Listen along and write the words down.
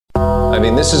I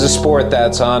mean, this is a sport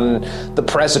that's on the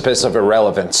precipice of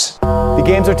irrelevance. The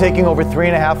games are taking over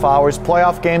 3.5 hours.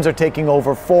 Playoff games are taking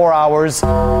over 4 hours.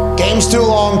 Game's too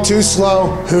long, too slow.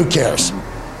 Who cares?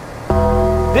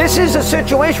 This is a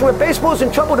situation where baseball's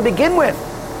in trouble to begin with.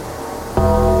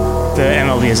 The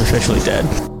MLB is officially dead.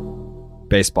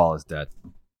 Baseball is dead.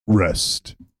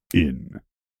 Rest in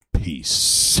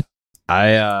peace.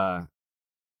 I've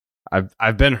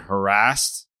been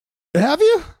harassed. Have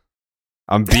you?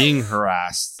 I'm being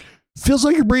harassed. Feels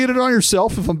like you're bringing it on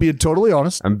yourself, if I'm being totally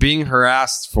honest. I'm being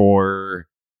harassed for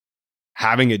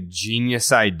having a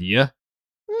genius idea.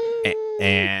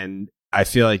 And I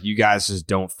feel like you guys just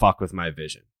don't fuck with my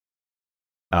vision.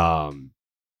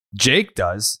 Jake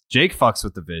does. Jake fucks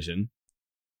with the vision.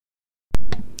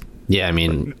 Yeah, I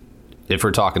mean, if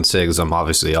we're talking cigs, I'm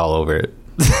obviously all over it.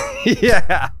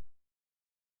 Yeah.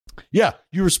 Yeah,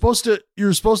 you were supposed to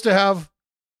have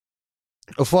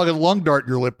a fucking lung dart in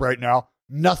your lip right now.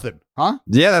 Nothing, huh?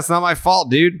 Yeah, that's not my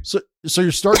fault, dude. So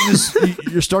you're starting this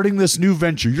you're starting this new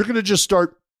venture. You're going to just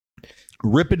start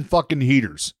ripping fucking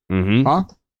heaters. Mm-hmm. Huh?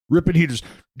 Ripping heaters.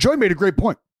 Joey made a great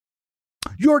point.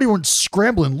 You already weren't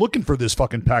scrambling looking for this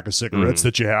fucking pack of cigarettes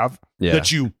that you have. Yeah.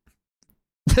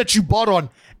 That you bought on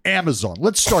Amazon.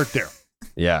 Let's start there.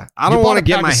 Yeah. I don't want to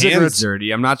get my hands cigarettes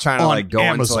dirty. I'm not trying to like go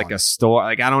Amazon. into like a store.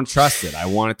 Like I don't trust it. I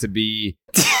want it to be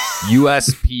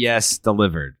USPS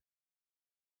delivered.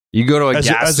 You go to a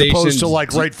gas station. As opposed to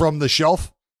like right from the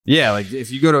shelf? Yeah, like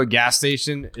if you go to a gas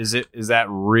station, is that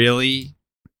really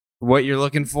what you're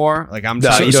looking for? Like I'm No,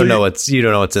 trying you don't know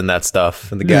what's in that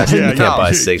stuff in the gas. You can't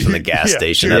buy cigs from the gas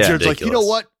station. That's ridiculous. Like, you know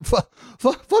what?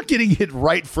 Fuck getting it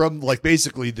right from like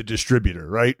basically the distributor,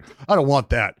 right? I don't want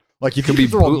that. Like if you can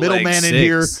throw a middleman in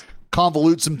here,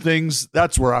 convolute some things,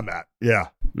 that's where I'm at. Yeah.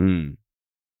 Mm.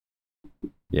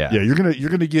 Yeah. Yeah, you're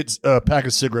gonna get a pack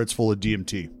of cigarettes full of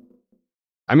DMT.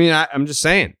 I mean, I'm just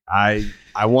saying, I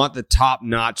want the top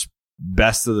notch,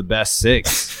 best of the best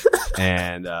cigs,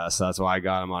 and so that's why I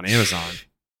got them on Amazon.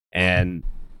 And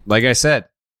like I said,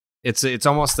 it is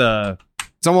a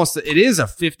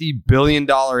 $50 billion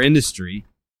industry,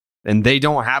 and they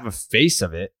don't have a face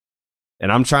of it.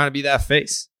 And I'm trying to be that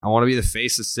face. I want to be the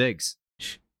face of cigs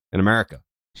in America.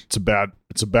 It's a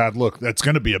bad look. That's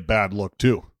going to be a bad look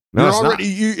too. No,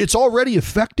 it's already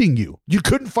affecting you. You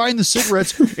couldn't find the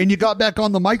cigarettes, and you got back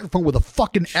on the microphone with a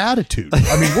fucking attitude.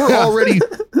 I mean,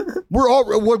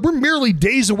 we're merely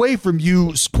days away from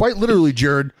you, quite literally,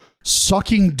 Jared,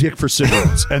 sucking dick for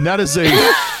cigarettes, and that is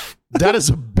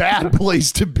a bad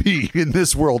place to be in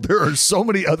this world. There are so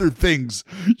many other things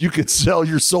you could sell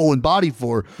your soul and body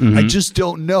for. Mm-hmm. I just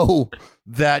don't know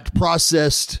that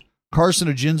processed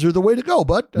carcinogens are the way to go,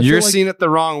 bud. You're seeing it the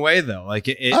wrong way, though. Like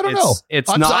I don't know. It's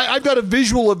not. I've got a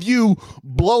visual of you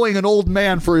blowing an old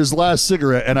man for his last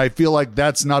cigarette, and I feel like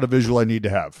that's not a visual I need to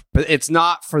have. But it's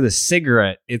not for the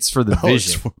cigarette; it's for the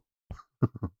vision.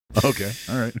 Okay,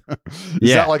 all right.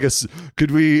 Is that like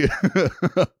could we?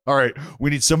 All right, we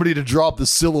need somebody to drop the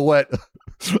silhouette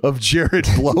of Jared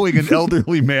blowing an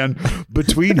elderly man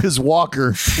between his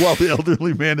walker while the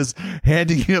elderly man is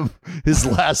handing him his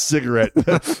last cigarette.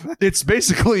 It's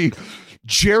basically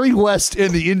Jerry West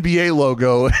and the NBA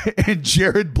logo and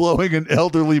Jared blowing an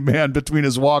elderly man between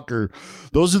his walker.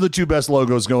 Those are the two best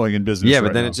logos going in business. Yeah,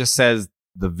 but then it just says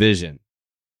the vision.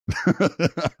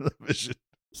 The vision.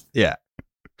 Yeah.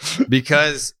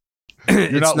 Because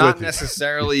it's not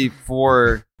necessarily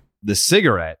for the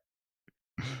cigarette.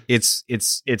 It's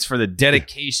for the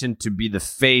dedication to be the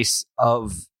face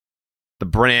of the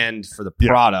brand for the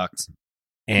product.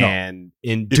 And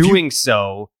in doing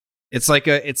so, it's like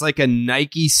a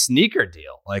Nike sneaker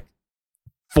deal. Like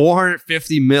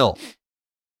 $450 million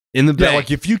in the bank.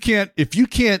 Like if you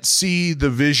can't see the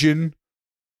vision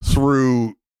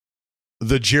through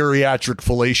the geriatric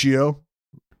fellatio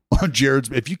on Jared's,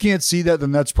 if you can't see that,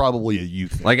 then that's probably a you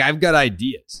thing. Like I've got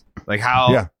ideas, like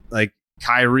how like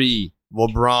Kyrie,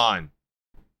 LeBron,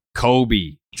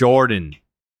 Kobe, Jordan,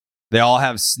 they all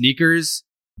have sneakers.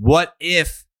 What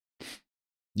if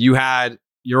you had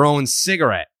your own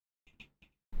cigarette?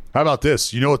 How about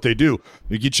this? You know what they do?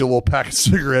 They get you a little pack of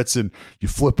cigarettes and you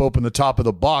flip open the top of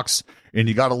the box and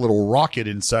you got a little rocket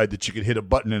inside that you could hit a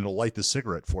button and it'll light the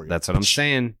cigarette for you. That's what I'm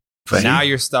saying. But now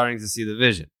you're starting to see the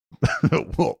vision.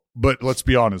 Well, but let's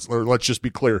be honest. Let's just be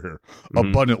clear here.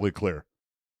 Abundantly clear.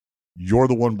 You're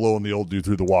the one blowing the old dude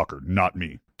through the walker, not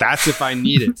me. That's if I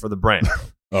need it for the brand.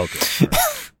 Okay.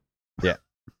 Right. Yeah.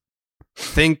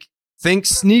 Think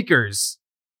sneakers,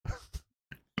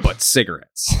 but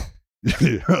cigarettes.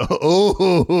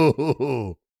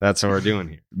 Oh, that's what we're doing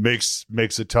here. Makes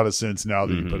a ton of sense now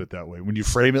that you put it that way. When you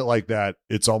frame it like that,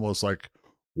 it's almost like,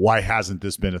 why hasn't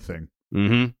this been a thing?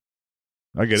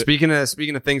 Mm-hmm. I get it.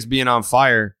 Speaking of things being on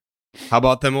fire, how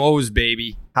about them O's,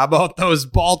 baby? How about those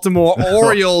Baltimore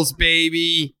Orioles,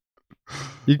 baby?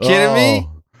 You kidding me?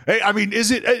 Hey, I mean,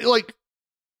 is it like,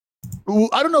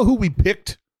 I don't know who we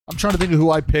picked. I'm trying to think of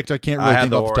who I picked. I can't really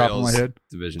think off the top of my head.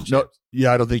 Division No, champs.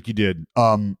 yeah, I don't think you did.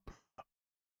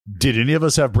 Did any of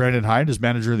us have Brandon Hyde as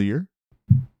manager of the year?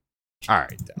 All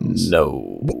right.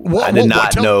 No. I did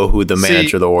not know who the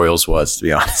manager of the Orioles was, to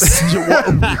be honest.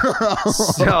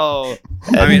 So,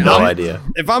 I mean, no idea.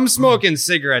 If I'm smoking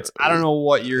cigarettes, I don't know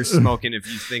what you're smoking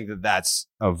if you think that that's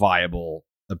a viable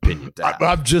opinion to have.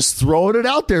 I'm just throwing it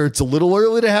out there. It's a little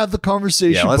early to have the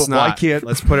conversation. Yeah, let's but not. Why can't?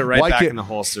 Let's put it right back in the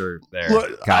holster there,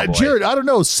 cowboy. Jared, I don't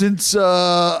know. Since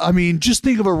I mean, just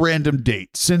think of a random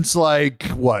date. Since like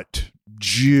what?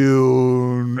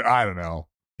 June? I don't know.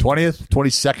 20th,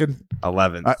 22nd,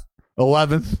 11th.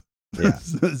 11th. Yeah.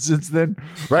 Since then,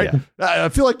 right? Yeah. I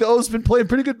feel like the O's been playing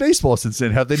pretty good baseball since then,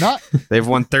 have they not? They've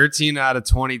won 13 out of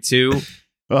 22.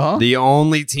 The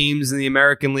only teams in the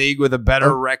American League with a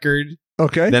better record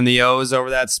than the O's over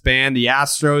that span: the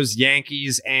Astros,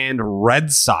 Yankees, and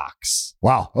Red Sox.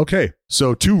 Wow. Okay.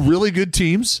 So 2 really good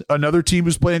teams. Another team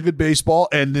who's playing good baseball,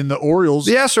 and then the Orioles.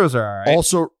 The Astros are all right.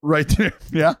 Also right there.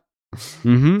 Yeah.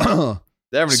 Mm-hmm.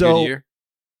 They're having a good year.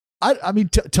 I mean,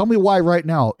 tell me why right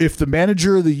now, if the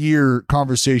manager of the year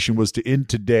conversation was to end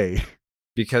today.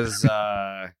 Because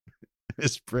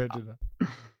it's Brandon.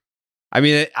 I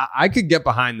mean, I could get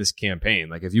behind this campaign.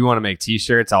 Like, if you want to make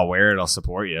T-shirts, I'll wear it. I'll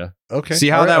support you. Okay. See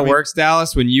how that works,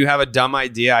 Dallas? When you have a dumb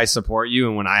idea, I support you.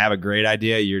 And when I have a great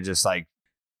idea, you're just like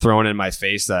throwing in my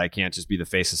face that I can't just be the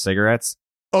face of cigarettes.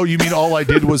 Oh, you mean all I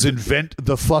did was invent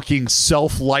the fucking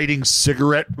self-lighting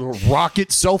cigarette,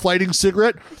 rocket self-lighting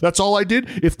cigarette? That's all I did?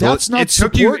 If that's not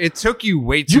support... It took you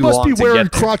way too long to get there. You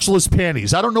must be wearing crotchless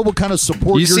panties. I don't know what kind of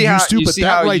support you're used to, but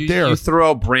that right there... You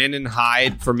throw out Brandon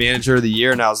Hyde for manager of the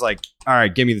year, and I was like, all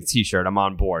right, give me the T-shirt. I'm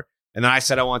on board. And then I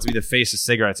said I want to be the face of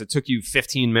cigarettes. It took you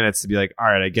 15 minutes to be like, all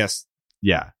right, I guess,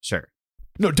 yeah, sure.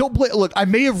 No, don't blame... Look, I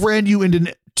may have ran you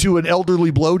into an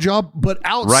elderly blowjob, but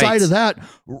outside of that,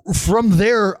 from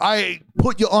there, I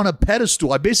put you on a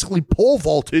pedestal. I basically pole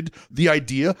vaulted the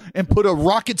idea and put a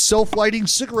rocket self-lighting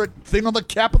cigarette thing on the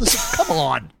cap of the cigarette. Come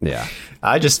on. Yeah.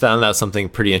 I just found out something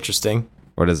pretty interesting.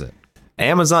 What is it?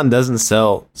 Amazon doesn't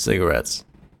sell cigarettes.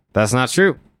 That's not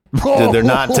true. They're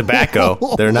not tobacco.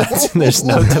 They're not. There's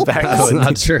no tobacco. That's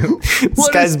not true. This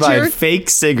guy's buying fake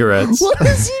cigarettes. What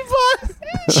is he buying?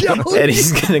 And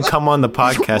he's gonna come on the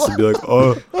podcast and be like,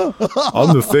 "Oh,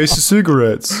 I'm the face of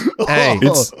cigarettes." Hey,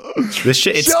 it's this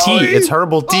shit. It's Joey, tea. It's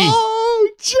herbal tea. Oh,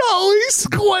 Joey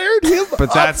squared him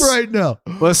but that's up right now.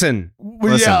 Listen.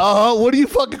 Yeah. What do you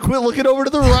fucking quit looking over to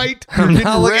the right? You're I'm getting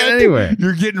not looking red. anywhere.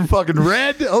 You're getting fucking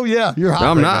red. Oh yeah, you're hot.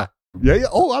 No, I'm right not. Now. Yeah.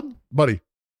 Oh, I'm buddy.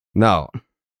 No.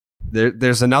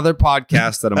 There's another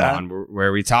podcast that I'm on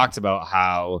where we talked about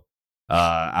how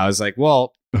I was like,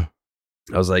 no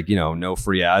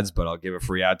free ads, but I'll give a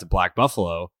free ad to Black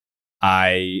Buffalo.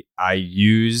 I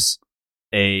use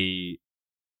a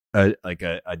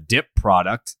dip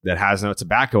product that has no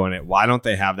tobacco in it. Why don't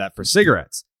they have that for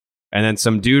cigarettes? And then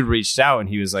some dude reached out and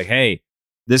he was like, hey,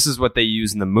 this is what they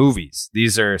use in the movies.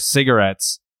 These are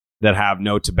cigarettes that have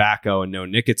no tobacco and no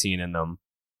nicotine in them.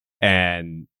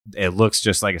 And it looks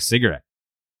just like a cigarette.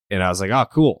 And I was like, oh,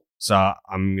 cool. So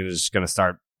I'm just going to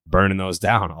start burning those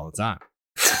down all the time.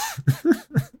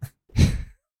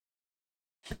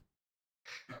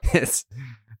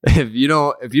 If you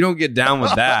don't get down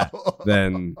with that,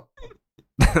 then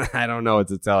I don't know what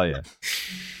to tell you.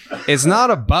 It's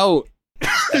not about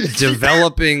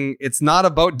developing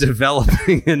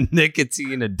a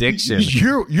nicotine addiction.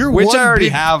 You're which one I already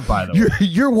big, have, by the way.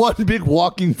 You're one big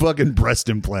walking fucking breast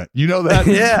implant. You know that?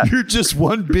 Yeah. You're just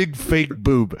one big fake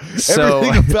boob. So,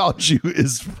 everything about you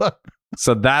is fuck.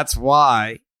 So that's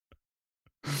why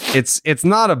it's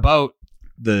not about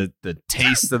the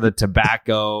taste of the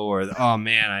tobacco or oh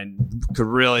man, I could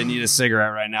really need a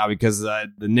cigarette right now because of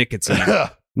the nicotine.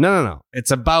 No.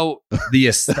 It's about the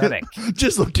aesthetic.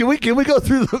 Just look, can we go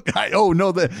through the guy? Oh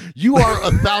no, that you are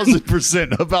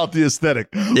 1,000% about the aesthetic.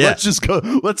 Yeah.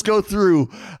 Let's go through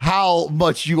how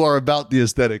much you are about the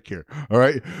aesthetic here. All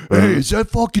right. Hey, is that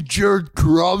fucking Jared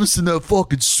Carrabis in that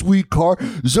fucking sweet car?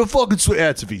 Is that fucking sweet?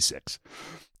 That's a V6.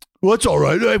 Well, that's all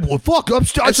right. Hey, well, fuck. I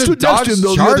stood next to him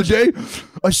though the other day.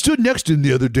 I stood next to him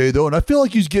the other day though, and I feel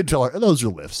like he's getting taller. Those are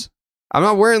lifts. I'm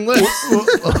not wearing lifts.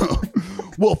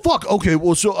 Well, fuck. Okay.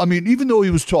 Well, so I mean, even though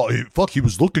he was tall, he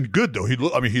was looking good though. He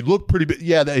looked pretty big.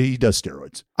 Yeah, he does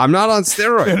steroids. I'm not on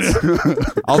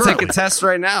steroids. I'll take a test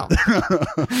right now.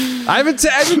 I haven't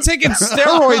taken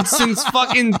steroids since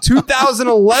fucking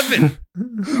 2011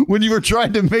 when you were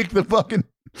trying to make the fucking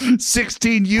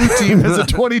 16U team as a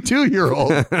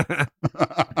 22-year-old.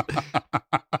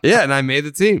 Yeah, and I made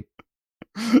the team.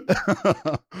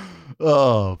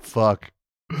 Oh fuck.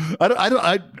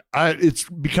 It's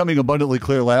becoming abundantly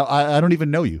clear. I don't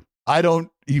even know you. I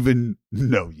don't even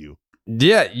know you.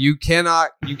 Yeah, you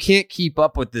can't keep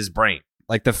up with this brain.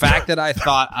 Like the fact that I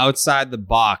thought outside the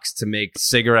box to make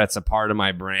cigarettes a part of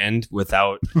my brand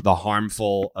without the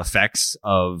harmful effects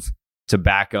of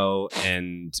tobacco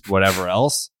and whatever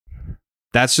else.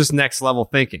 That's just next level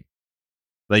thinking.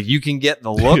 Like you can get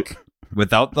the look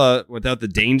without the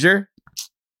danger.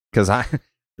 Because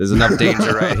there's enough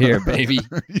danger right here, baby.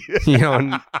 You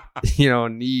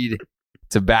don't need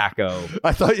tobacco.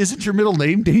 I thought, isn't your middle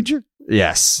name Danger?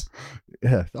 Yes.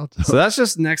 Yeah. So that's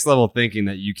just next level thinking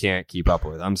that you can't keep up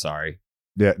with. I'm sorry.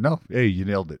 Yeah. No. Hey, you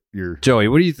nailed it. Joey,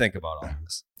 what do you think about all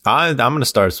this? I'm gonna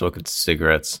start smoking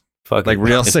cigarettes. Fuck like it.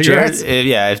 Real cigarettes?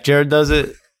 If Jared does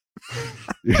it,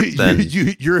 then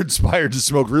you're inspired to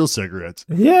smoke real cigarettes.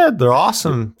 Yeah, they're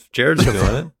awesome. If Jared's doing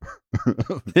it.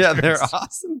 Yeah, they're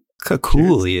awesome. Look how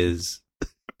cool he is.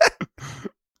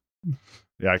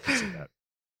 Yeah, I can see that.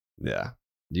 Yeah,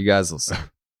 you guys will see.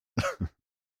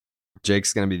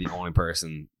 Jake's gonna be the only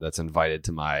person that's invited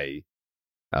to my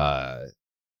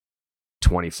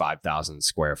 25,000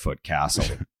 square foot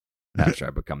castle after I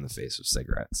become the face of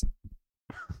cigarettes.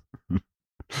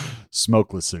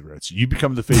 Smokeless cigarettes. You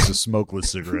become the face of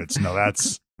smokeless cigarettes. No,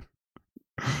 that's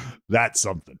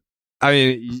something. I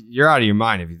mean, you're out of your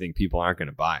mind if you think people aren't going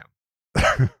to buy them.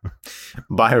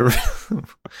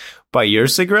 Buy your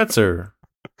cigarettes or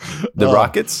the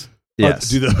Rockets?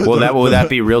 Yes. Will that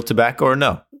be real tobacco or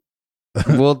no?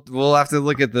 We'll have to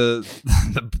look at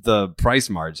the price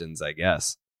margins, I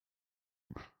guess.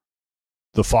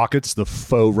 The Fockets, the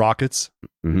faux rockets.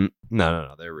 Mm-hmm.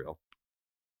 No, they're real.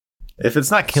 If it's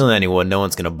not killing anyone, no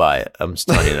one's gonna buy it. I'm just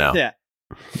telling you now. Yeah.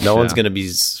 No one's gonna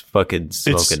be fucking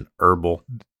smoking herbal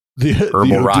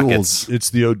The rockets.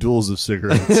 It's the O'Douls of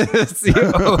cigarettes. It's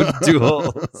the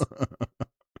O'Douls.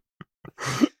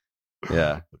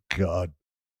 Yeah. God.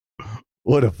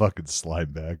 What a fucking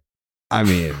slime bag. I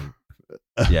mean,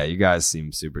 yeah, you guys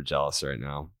seem long jealous right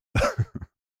now,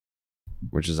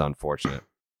 which is unfortunate.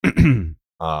 That's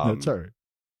all right.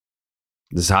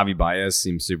 Does Javi Baez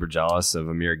seem super jealous of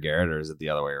Amir Garrett, or is it the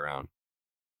other way around?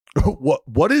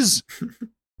 What is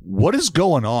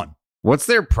going on? What's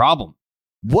their problem?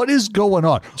 What is going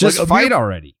on? Just like, fight Amir,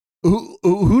 already.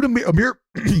 Who Amir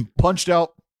punched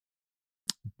out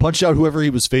whoever he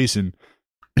was facing,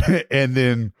 and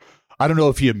then I don't know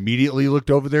if he immediately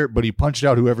looked over there, but he punched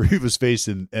out whoever he was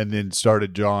facing, and then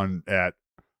started John at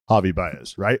Javi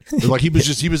Baez, right? Like he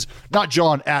was not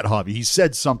John at Javi. He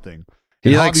said something.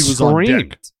 He like Javi was screamed. on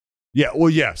deck. Yeah, well,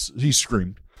 yes, he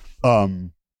screamed.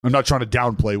 I'm not trying to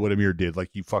downplay what Amir did. Like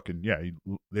he fucking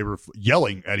they were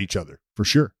yelling at each other for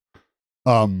sure.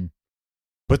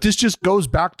 But this just goes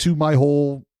back to my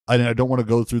whole. I don't want to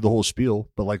go through the whole spiel,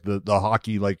 but like the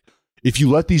hockey, like if you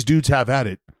let these dudes have at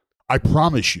it, I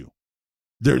promise you,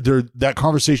 that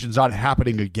conversation's not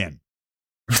happening again.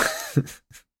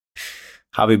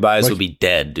 Javi Baez will be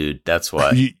dead, dude. That's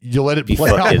why. You let it play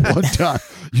out one time.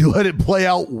 You let it play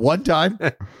out one time,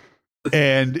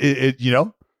 and it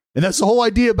and that's the whole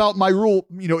idea about my rule.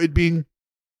 It being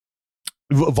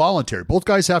voluntary. Both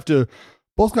guys have to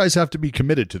be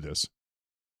committed to this,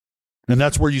 and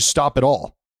that's where you stop it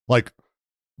all. Like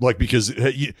because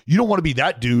you don't want to be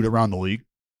that dude around the league.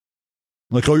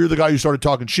 Like, oh, you're the guy who started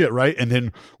talking shit, right? And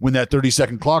then when that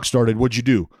 30-second clock started, what'd you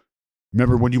do?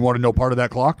 Remember when you wanted no part of that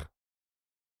clock?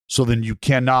 So then you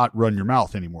cannot run your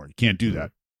mouth anymore. You can't do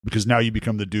that because now you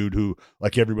become the dude who,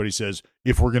 like everybody says,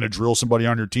 if we're going to drill somebody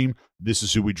on your team, this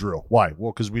is who we drill. Why?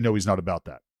 Well, because we know he's not about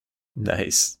that.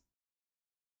 Nice.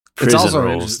 It's also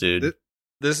rules, dude.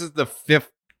 This is the 5th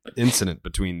incident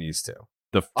between these two.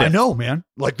 The 5th. I know, man.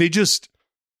 Like they just,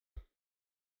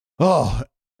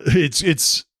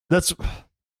 that's.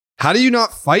 How do you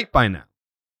not fight by now?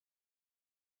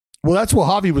 Well, that's what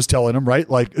Javi was telling him, right?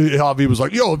 Like Javi was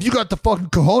like, yo, if you got the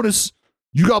fucking cojones,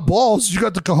 you got balls, you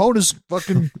got the cojones,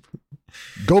 fucking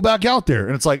go back out there.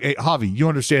 And it's like, hey, Javi, you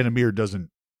understand Amir doesn't,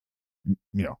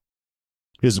 he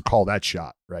doesn't call that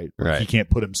shot, right? Like, right. He can't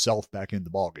put himself back in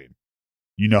the ball game.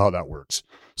 You know how that works.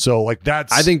 So like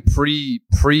that's. I think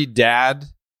pre-dad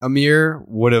Amir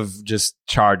would have just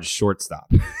charged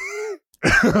shortstop.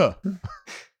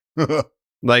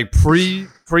 Like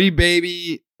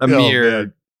pre-baby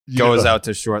Amir goes out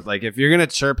to short. Like if you're gonna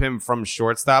chirp him from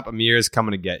shortstop, Amir is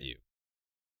coming to get you.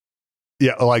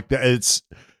 Yeah, like that. It's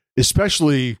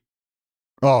especially.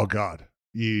 Oh God,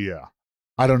 yeah.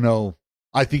 I don't know.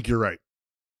 I think you're right.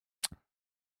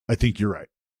 Amir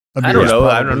I don't know. I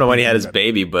probably don't know when he had his better.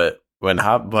 baby, but when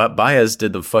Baez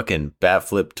did the fucking bat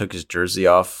flip, took his jersey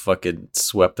off, fucking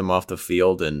swept him off the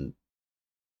field, and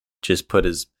just put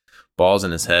his balls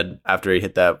in his head after he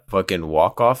hit that fucking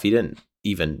walk-off, he didn't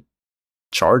even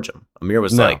charge him. Amir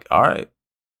was like, all right,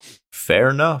 fair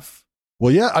enough.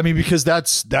 Well, yeah. I mean, because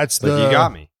that's Like you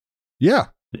got me. Yeah.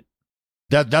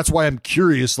 That's why I'm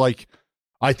curious. Like,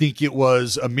 I think it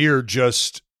was Amir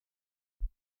just,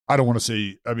 I don't want to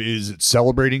say, I mean, is it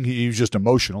celebrating? He was just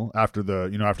emotional after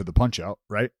the punch out,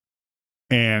 right?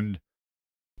 And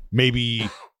maybe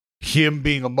him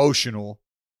being emotional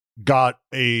got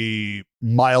a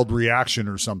mild reaction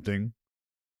or something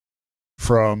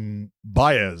from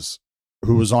Baez,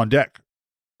 who was on deck.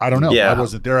 I don't know. Yeah. I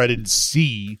wasn't there. I didn't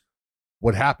see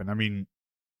what happened. I mean,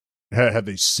 have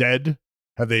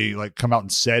they like come out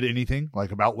and said anything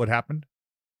like about what happened?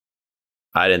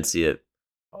 I didn't see it.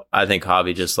 I think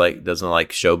Javi just like doesn't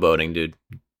like showboating, dude.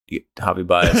 Javi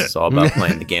Baez is all about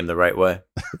playing the game the right way.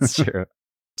 That's true.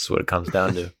 That's what it comes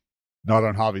down to. Not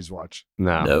on Javi's watch.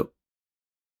 No. Nope.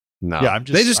 No. Yeah,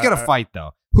 they just got to fight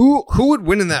though. Who would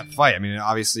win in that fight? I mean,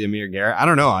 obviously Amir Garrett. I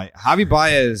don't know. Javi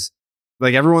Baez,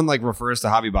 like everyone like refers to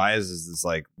Javi Baez as this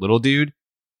like little dude.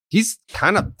 He's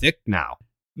kind of thick now.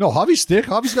 No, Javi's thick.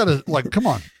 Javi's got a like. Come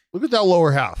on, look at that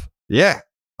lower half. Yeah.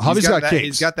 Javi's got that, cakes.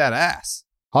 He's got that ass.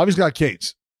 Javi's got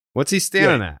cakes. What's he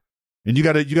standing at? And you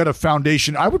got a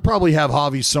foundation. I would probably have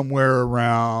Javi somewhere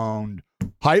around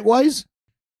height wise.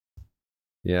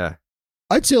 Yeah.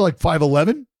 I'd say like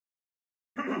 5'11".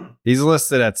 He's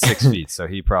listed at 6 feet, so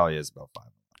he probably is about 5.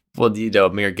 Well, you know,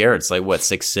 Amir Garrett's like what,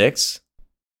 6'6"?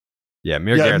 Yeah,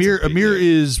 Amir Yeah, Garrett's a big Amir dude.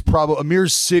 is probably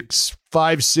Amir's 6'5",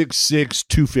 6'6",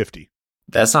 250.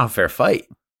 That's not a fair fight.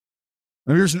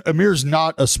 Amir's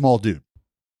not a small dude.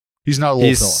 He's not a little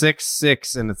He's fella.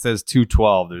 6'6", and it says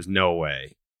 212. There's no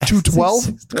way.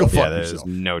 212? Go Yeah, fuck there's yourself.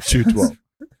 no chance. 212.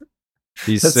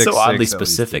 He's That's 6'6", so oddly at least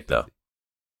specific, though.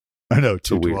 I know,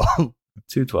 So weird. 212.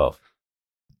 212.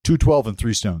 212 and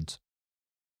 3 stones.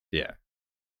 Yeah.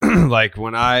 Like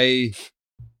when I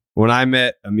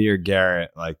met Amir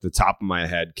Garrett, like the top of my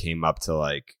head came up to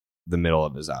like the middle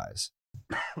of his eyes.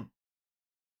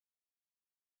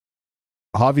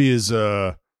 Javi is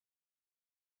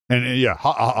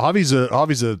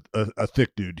Javi's a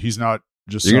thick dude. He's not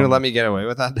just You're gonna some let me get away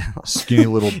with that? skinny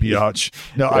little biatch.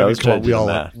 No, Yeah, I I mean, was come on, trying to we do all.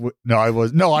 the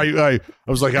math.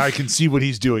 I was like, I can see what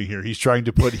he's doing here. He's trying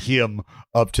to put him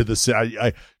up to the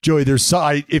side. Joey,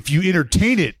 if you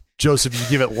entertain it, Joseph, you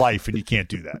give it life, and you can't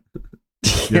do that.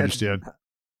 You understand?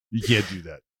 You can't do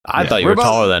that. I thought you We're were about-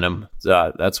 taller than him.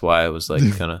 So that's why I was like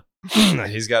kind of.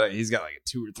 he's got like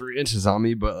 2 or 3 inches on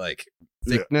me, but like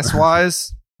thickness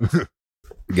wise,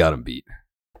 got him beat.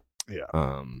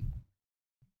 Yeah.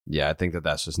 Yeah, I think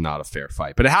that's just not a fair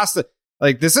fight. But it has to,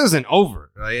 like, this isn't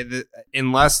over, right?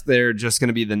 Unless they're just going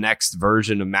to be the next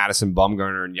version of Madison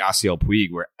Bumgarner and Yasiel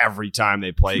Puig, where every time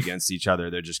they play against each other,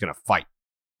 they're just going to fight.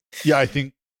 Yeah, I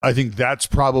think that's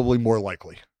probably more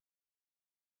likely.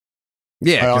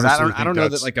 Yeah, because honestly I think don't know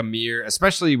that's- that like Amir,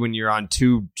 especially when you're on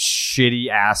 2 shitty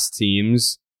ass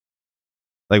teams,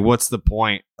 like what's the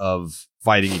point of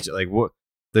fighting each other? Like what?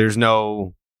 There's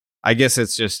no. I guess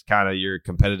it's just kind of your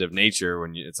competitive nature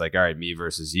when it's like, all right, me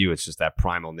versus you. It's just that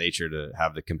primal nature to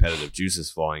have the competitive juices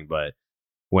flowing. But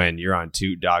when you're on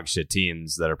 2 dog shit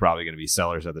teams that are probably going to be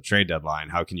sellers at the trade deadline,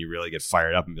 how can you really get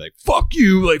fired up and be like, fuck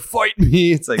you, like fight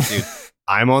me? It's like, dude,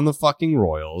 I'm on the fucking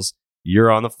Royals.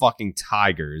 You're on the fucking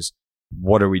Tigers.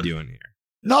 What are we doing here?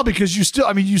 No, because you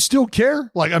still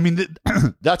care. Like, I mean,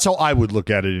 that's how I would look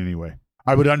at it anyway.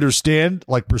 I would understand,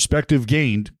 like, perspective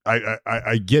gained.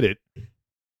 I get it.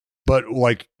 But,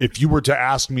 like, if you were to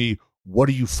ask me, what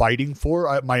are you fighting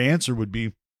for? My answer would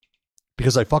be,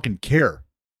 because I fucking care.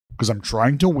 Because I'm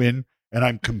trying to win and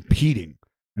I'm competing.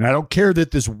 And I don't care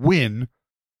that this win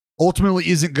ultimately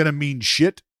isn't going to mean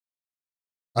shit.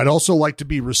 I'd also like to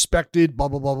be respected, blah,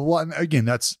 blah, blah, blah, blah. And again,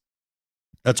 that's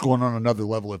going on another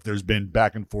level if there's been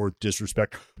back and forth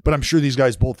disrespect. But I'm sure these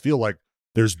guys both feel like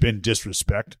there's been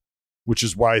disrespect, which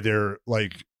is why they're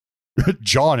like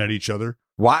jawing at each other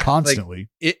constantly.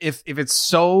 Like, if it's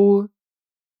such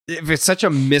a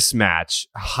mismatch,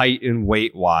 height and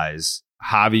weight wise,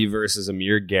 Javi versus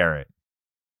Amir Garrett,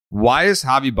 why is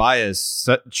Javi Baez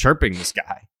chirping this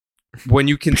guy when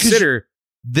you consider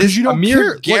this? You don't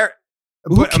Amir care. Garrett,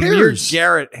 Who but Amir cares?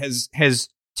 Garrett has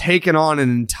taken on an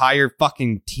entire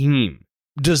fucking team.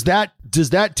 Does that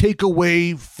take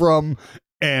away from,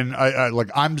 and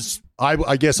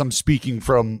I guess I'm speaking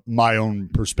from my own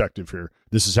perspective here.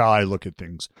 This is how I look at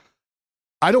things.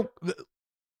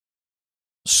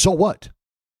 So what?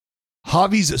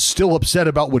 Javi's still upset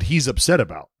about what he's upset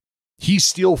about. He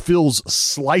still feels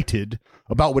slighted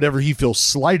about whatever he feels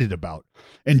slighted about.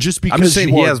 And just because I'm just saying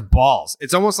he has balls.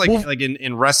 It's almost like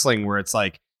in wrestling where it's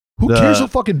like, who cares how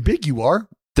fucking big you are?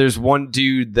 There's one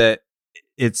dude that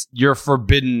you're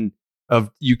forbidden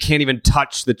of, you can't even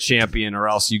touch the champion or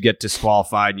else you get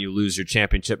disqualified and you lose your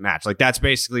championship match. Like that's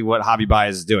basically what Javi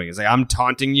Baez is doing. It's like, I'm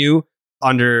taunting you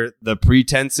under the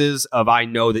pretenses of I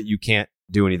know that you can't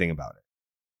do anything about it.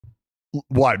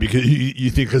 Why? Because you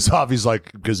think because Javi's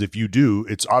like, because if you do,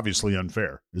 it's obviously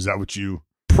unfair. Is that what you?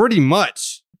 Pretty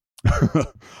much.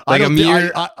 Like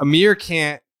Amir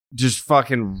can't just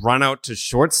fucking run out to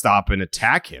shortstop and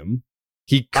attack him.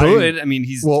 He could. I mean,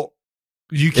 he's well.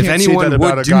 You can't if anyone say that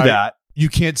about would a do guy, that. You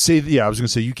can't say. Yeah, I was going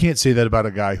to say you can't say that about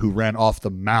a guy who ran off the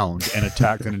mound and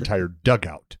attacked an entire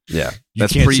dugout. Yeah, You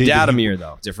that's can't say pre-Dadomir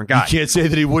though. Different guy. You can't say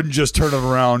that he wouldn't just turn it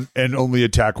around and only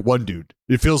attack one dude.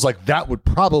 It feels like that would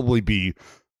probably be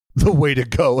the way to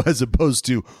go, as opposed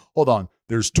to, hold on,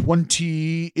 there's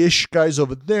 20-ish guys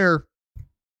over there,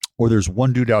 or there's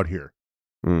one dude out here.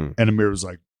 And Amir was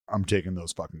like, I'm taking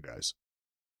those fucking guys.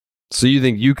 So you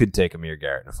think you could take Amir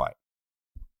Garrett in a fight?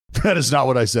 That is not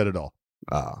what I said at all.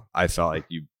 I felt like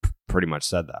you pretty much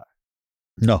said that.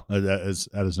 No, that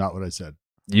is not what I said.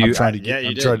 I'm trying to get. Yeah, you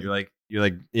I'm did. trying, You're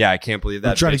like, yeah, I can't believe that.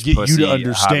 I'm trying to get you to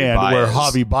understand where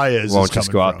Javi Baez won't is coming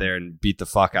just go out from. there and beat the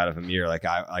fuck out of Amir like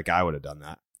I would have done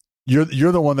that.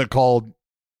 You're the one that called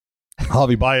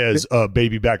Javi Baez a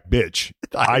baby back bitch.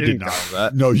 I did not. Call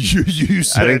that. No, you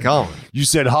said. I didn't call him. You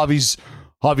said Javi's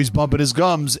bumping his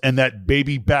gums, and that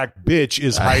baby back bitch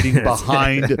is hiding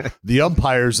behind the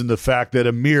umpires and the fact that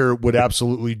Amir would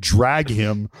absolutely drag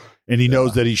him, and he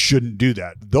knows that he shouldn't do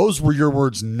that. Those were your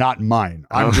words, not mine.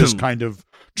 I'm just kind of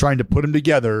trying to put them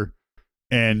together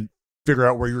and figure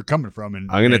out where you're coming from. And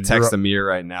I'm going to text Amir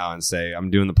right now and say, I'm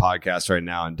doing the podcast right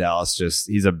now in Dallas.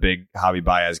 He's a big Javi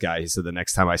Baez guy. He said the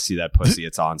next time I see that pussy,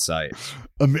 it's on site.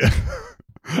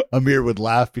 Amir would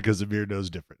laugh because Amir knows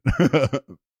different.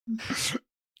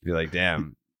 Be like,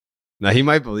 damn. Now he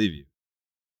might believe you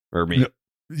or me.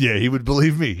 Yeah, he would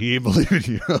believe me. He ain't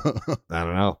believing you. I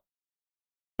don't know.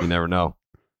 You never know.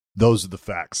 Those are the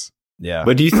facts. Yeah.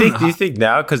 But do you think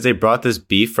now, because they brought this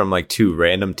beef from like two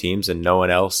random teams and no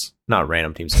one else, not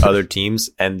random teams, other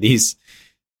teams, and these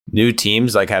new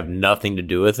teams like have nothing to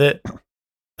do with it?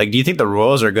 Like, do you think the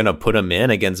Royals are going to put him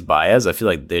in against Baez? I feel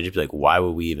like they'd just be like, why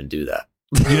would we even do that?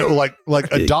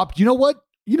 Like adopt. You know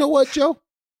what, Joe?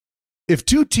 If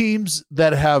two teams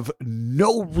that have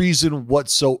no reason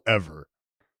whatsoever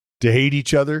to hate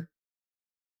each other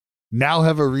now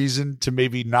have a reason to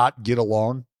maybe not get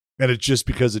along, and it's just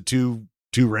because of two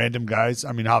random guys.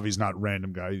 I mean, Javi's not a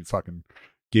random guy. He fucking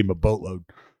gave him a boatload.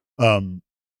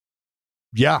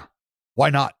 Yeah, why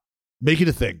not? Make it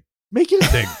a thing. Make it a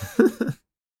thing.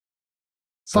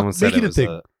 Someone said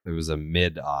it was a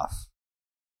mid-off.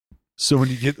 So when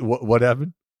you get what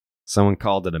happened? Someone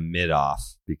called it a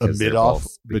mid-off because a mid-off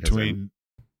between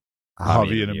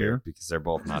Javi and Amir because they're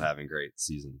both not having great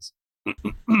seasons.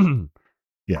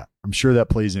 Yeah, I'm sure that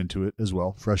plays into it as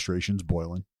well. Frustrations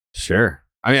boiling. Sure.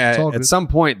 I mean, at some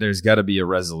point, there's got to be a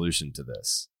resolution to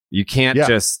this. You can't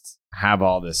just have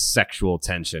all this sexual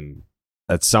tension.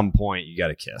 At some point, you got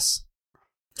to kiss.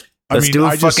 Let's do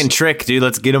a fucking trick, dude.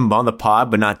 Let's get them on the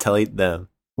pod, but not tell them.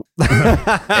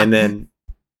 And then,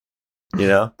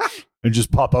 and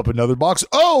just pop up another box.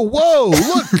 Oh, whoa,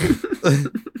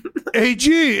 look.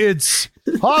 AG, it's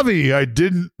Javi. I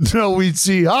didn't know we'd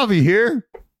see Javi here.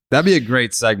 That'd be a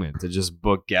great segment to just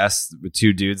book guests with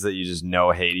two dudes that you just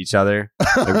know hate each other.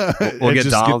 We'll get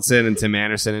Donaldson and Tim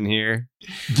Anderson in here.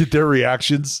 Get their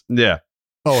reactions. Yeah.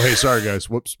 Oh, hey, sorry, guys.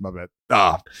 Whoops, my bad.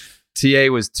 TA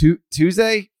was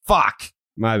Tuesday? Fuck.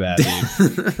 My bad,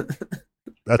 dude.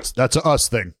 That's an us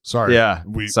thing. Sorry. Yeah.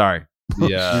 Sorry. We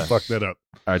fucked that up.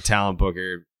 Our talent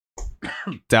booker,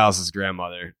 Dallas's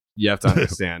grandmother. You have to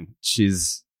understand. She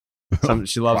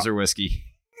loves her whiskey.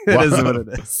 It is what it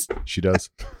is. She does.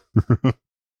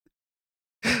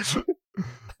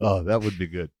 Oh, that would be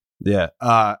good. Yeah.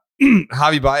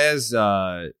 Javi Baez,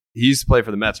 he used to play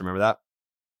for the Mets. Remember that?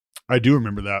 I do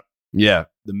remember that. Yeah.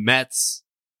 The Mets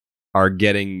are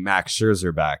getting Max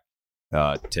Scherzer back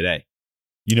today.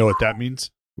 You know what that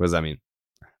means? What does that mean?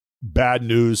 Bad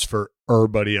news for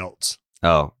everybody else.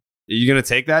 Oh. Are you going to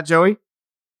take that, Joey?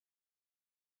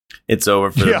 It's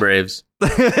over for the Braves.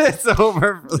 It's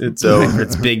over. It's over.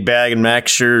 It's Big Bag and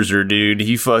Max Scherzer, dude.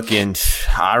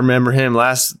 I remember him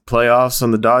last playoffs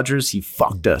on the Dodgers. He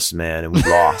fucked us, man, and we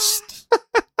lost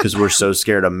because we're so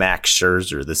scared of Max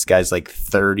Scherzer. This guy's like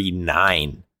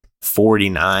 39,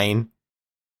 49.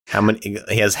 How many?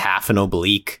 He has half an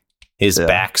oblique. His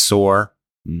back sore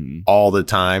all the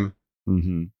time.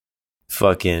 Mm-hmm.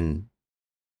 Fucking,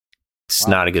 it's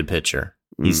not a good pitcher.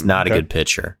 He's not a good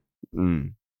pitcher.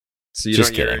 So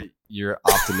Just kidding. Your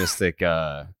optimistic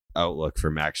outlook for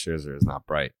Max Scherzer is not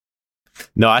bright.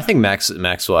 No, I think Max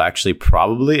will actually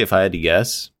probably, if I had to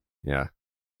guess,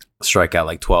 strike out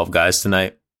like 12 guys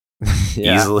tonight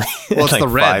easily. Well, it's like the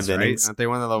Reds, 5 innings. right? Aren't they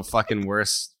one of the fucking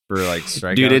worst for like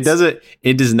strikeouts? Dude,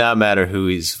 it does not matter who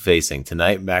he's facing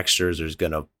tonight. Max Scherzer's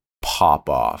gonna pop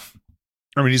off.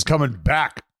 I mean, he's coming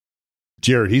back,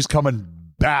 Jared. He's coming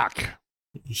back.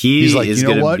 He's like, you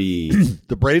know what?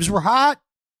 The Braves were hot.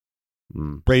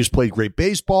 Braves played great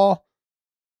baseball.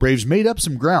 Braves made up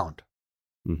some ground.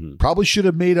 Probably should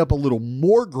have made up a little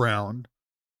more ground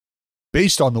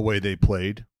based on the way they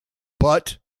played.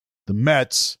 But the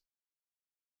Mets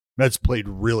played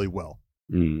really well.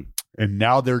 And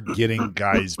now they're getting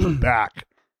guys back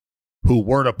who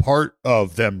weren't a part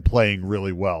of them playing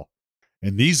really well.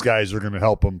 And these guys are going to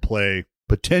help them play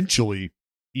potentially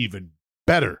even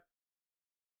better.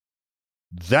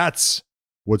 That's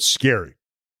what's scary.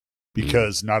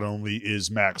 Because not only is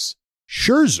Max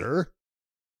Scherzer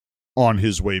on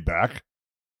his way back,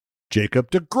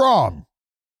 Jacob deGrom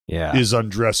is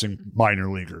undressing minor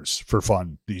leaguers for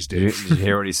fun these days. Did you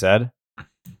hear what he said?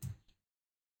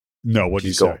 No, what did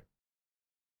he say?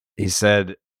 He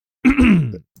said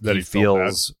that he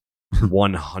feels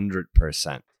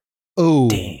 100%. Oh,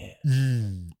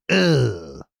 damn.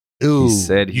 Ooh. He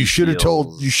said you should have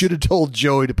told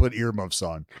Joey to put earmuffs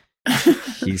on.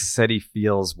 He said he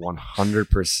feels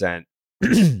 100%.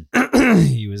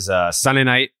 He was Sunday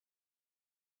night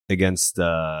against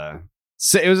it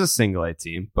was a single A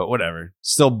team, but whatever.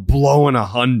 Still blowing a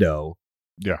hundo.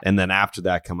 Yeah. And then after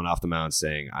that, coming off the mound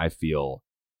saying, I feel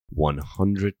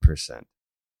 100%.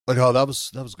 Like, oh, that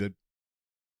was good.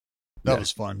 That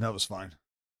was fun. That was fine.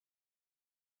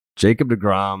 Jacob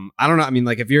deGrom. I don't know. I mean,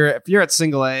 like if you're at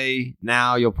single A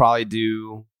now, you'll probably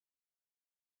do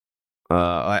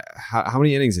how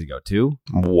many innings did he go? 2?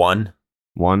 1.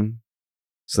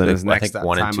 So then his next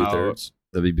 1 and time 2/3.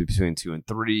 They'll be between 2 and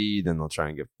 3. Then they'll try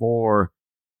and get 4.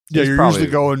 Yeah, you're usually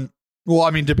going. Well,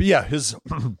 I mean, his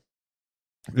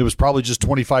it was probably just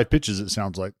 25 pitches. It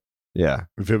sounds like. Yeah,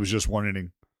 if it was just 1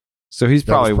 inning. So he's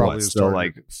probably still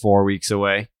like 4 weeks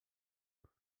away.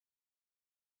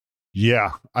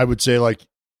 Yeah, I would say like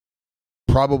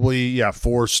probably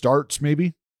 4 starts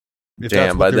maybe.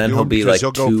 Damn, by then he'll be like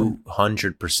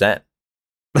 200%.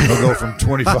 He'll go from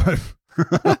 25.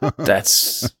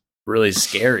 That's really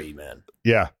scary, man.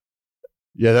 Yeah.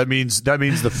 That means the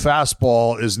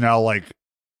fastball is now like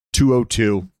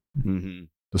 202. Mm-hmm.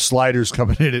 The slider's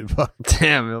coming in at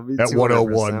it'll be at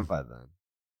 101 by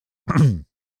then.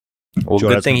 Well,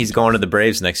 good thing he's going to the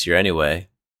Braves next year anyway.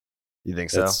 You think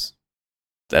so?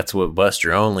 That's what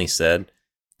Buster Only said.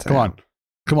 Come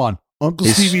on. Uncle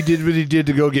Stevie did what he did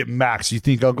to go get Max. You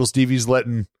think Uncle Stevie's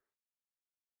letting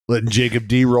Jacob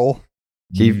D roll?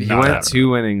 He went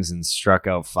 2 innings and struck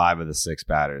out 5 of the 6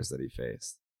 batters that he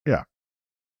faced. Yeah.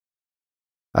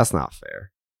 That's not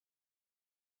fair.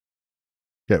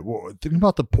 Yeah, well, think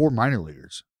about the poor minor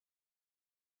leaguers.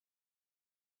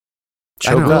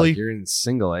 You're in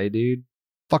single A, dude.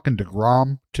 Fucking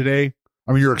deGrom today.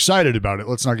 I mean, you're excited about it.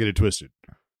 Let's not get it twisted.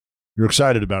 You're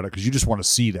excited about it because you just want to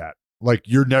see that. Like,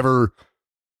 you're never,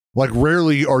 like,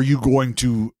 rarely are you going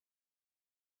to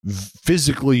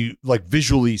physically, like,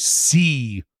 visually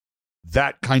see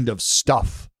that kind of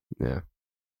stuff. Yeah.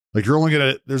 Like,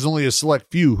 there's only a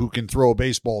select few who can throw a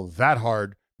baseball that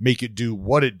hard, make it do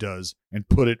what it does, and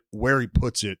put it where he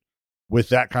puts it with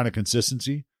that kind of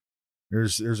consistency.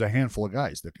 There's a handful of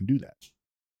guys that can do that.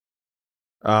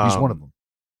 He's one of them.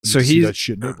 So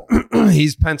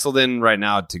he's penciled in right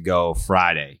now to go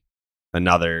Friday,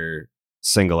 another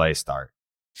single A start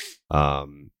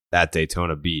at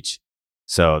Daytona Beach.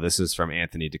 So this is from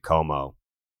Anthony DiComo.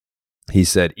 He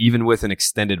said, even with an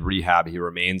extended rehab, he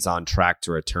remains on track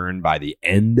to return by the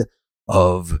end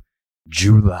of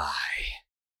July.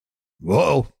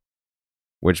 Whoa.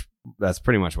 Which, that's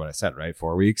pretty much what I said, right?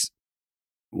 4 weeks?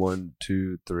 1,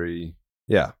 2, 3.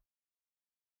 Yeah.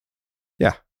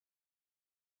 Yeah.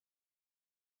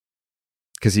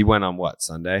 Because he went on what,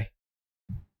 Sunday?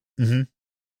 Mm-hmm.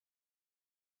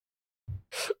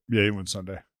 Yeah, he went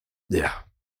Sunday. Yeah.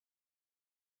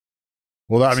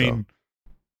 Well, I mean,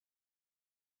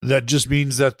 that just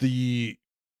means that the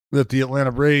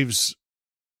Atlanta Braves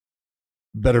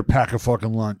better pack a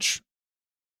fucking lunch.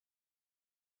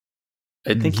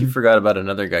 I think you forgot about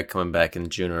another guy coming back in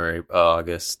June or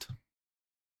August.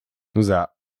 Who's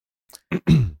that?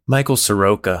 Michael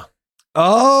Soroka.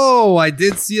 Oh, I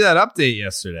did see that update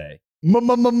yesterday.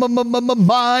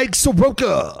 Mike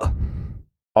Soroka.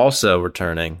 Also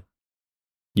returning,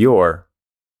 your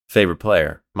favorite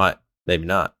player. Maybe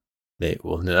not.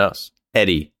 Who knows?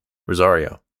 Eddie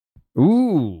Rosario.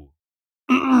 Ooh.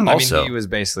 Also, I mean, he was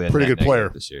basically a pretty net good player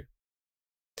negative this year.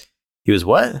 He was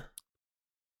what?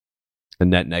 A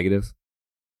net negative?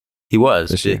 He was,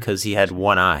 This year. because he had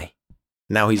one eye.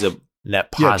 Now he's a net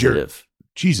Yeah, Jared. positive.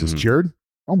 Jesus, Jared.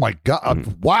 Oh my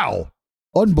God. Wow.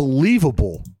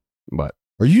 Unbelievable. What?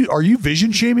 Are you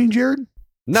vision shaming, Jared?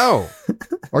 No.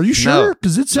 Are you sure?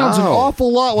 Because it sounds an No.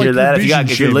 awful lot like Hear that? you're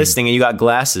If you're listening and you got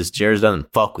glasses, Jared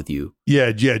doesn't fuck with you.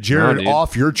 Yeah, Jared, No, dude.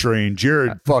 off your train.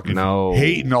 Jared fucking No.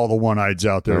 hating all the one-eyeds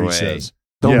out there, No he way. says.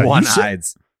 The Yeah,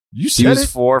 one-eyeds. You He said was it.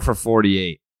 4 for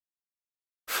 48.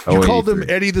 You called him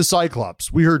 083. Eddie the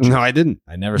Cyclops. We heard you. No, I didn't.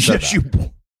 I never said Yes, that.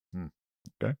 you.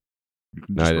 Okay. You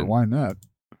can No, I just didn't. rewind that.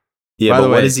 Yeah, By but the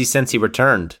what way- is he since he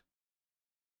returned?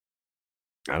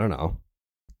 I don't know.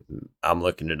 I'm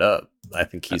looking it up. I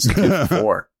think he's 2 for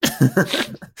 4.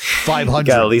 500.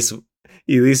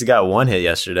 He at least got one hit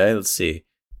yesterday. Let's see.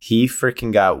 He's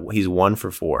 1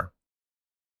 for 4.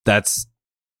 That's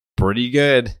pretty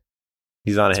good.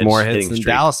 He's on a It's more hits hitting than streak.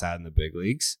 Dallas had in the big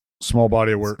leagues. Small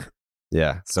body of work.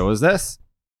 Yeah. So is this.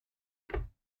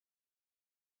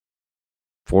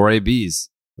 4 ABs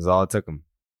is all it took him.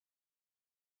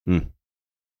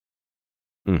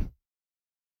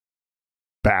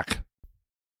 Back.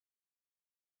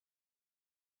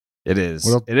 It is.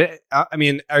 What I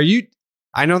mean,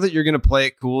 I know that you're going to play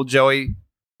it cool, Joey,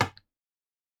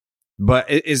 but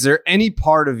is there any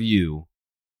part of you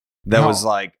that No. was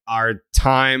like, our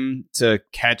time to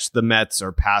catch the Mets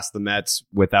or pass the Mets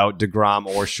without DeGrom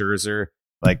or Scherzer,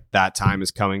 like that time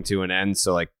is coming to an end?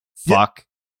 So like, fuck.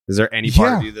 Is there any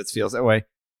part of Yeah. you that feels that way?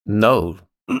 No.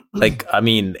 Like, I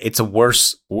mean, it's a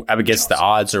worse. I guess the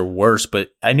odds are worse,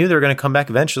 but I knew they were going to come back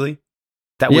eventually.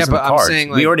 That Yeah, was the but I'm cards. saying,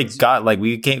 we like, already got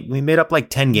we made up like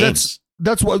 10 games.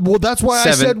 That's why. Well, that's why I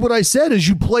 7. said what I said. Is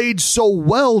you played so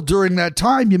well during that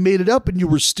time, you made it up, and you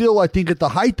were still, I think, at the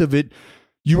height of it.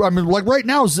 I mean, like right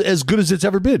now is as good as it's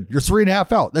ever been. You're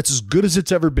 3.5 out. That's as good as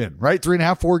it's ever been, right?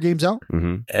 3.5, 4 games out.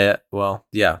 Mm-hmm. Well,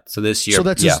 yeah. So this year, So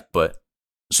that's but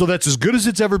that's as good as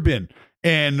it's ever been.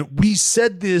 And we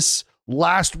said this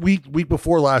last week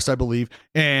before last, I believe,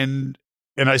 and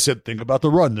I said, think about the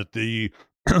run that the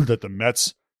that the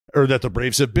Mets or that the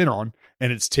Braves have been on,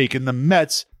 and it's taken the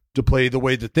Mets to play the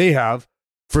way that they have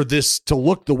for this to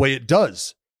look the way it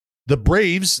does. The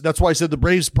Braves, that's why I said the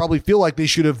Braves probably feel like they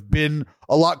should have been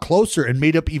a lot closer and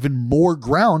made up even more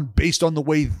ground based on the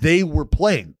way they were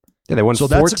playing. Yeah, they won So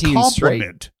that's a 14 straight.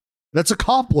 compliment. That's a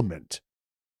compliment.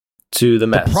 to the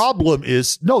Mets. The problem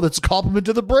is, no, that's a compliment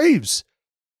to the Braves.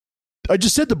 I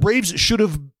just said the Braves should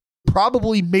have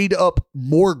probably made up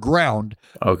more ground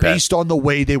Okay. based on the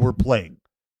way they were playing.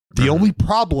 The only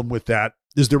problem with that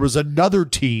is there was another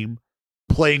team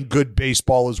playing good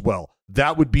baseball as well.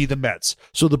 That would be the Mets.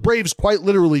 So the Braves quite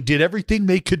literally did everything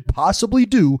they could possibly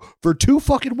do for 2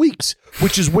 fucking weeks,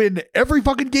 which is win every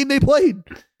fucking game they played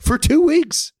for 2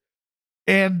 weeks.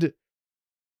 And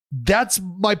that's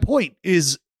my point,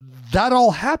 is that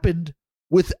all happened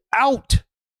without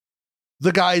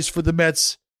the guys for the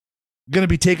Mets going to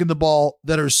be taking the ball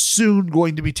that are soon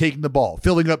going to be taking the ball,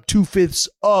 filling up 2/5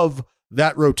 of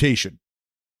that rotation.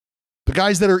 The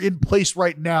guys that are in place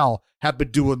right now have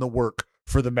been doing the work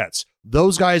for the Mets.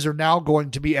 Those guys are now going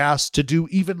to be asked to do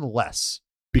even less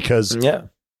because Yeah.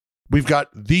 we've got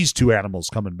these 2 animals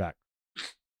coming back.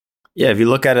 Yeah, if you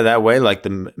look at it that way, like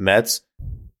the Mets,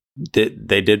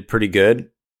 they did pretty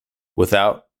good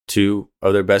without 2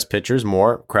 of their best pitchers.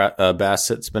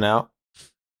 Bassett's been out.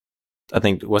 I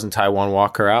think, wasn't Taijuan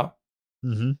Walker out?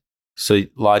 Mm-hmm. So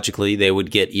logically, they would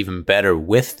get even better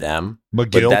with them.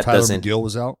 McGill, that Tyler doesn't- McGill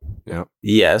was out.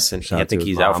 Yes, and Shout I out think to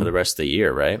his he's out for mom. the rest of the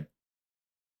year, right?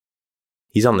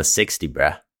 He's on the 60,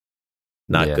 bruh.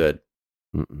 Not Yeah. good.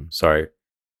 Mm-mm. Sorry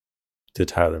to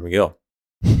Tyler McGill.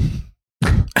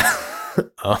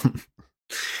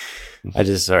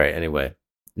 Sorry. Anyway,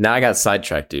 now I got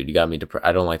sidetracked, dude. You got me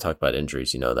I don't like talking about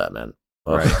injuries. You know that, man.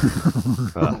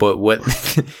 But what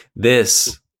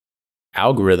this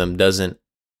algorithm doesn't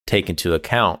take into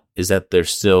account is that they're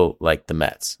still like the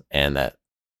Mets, and that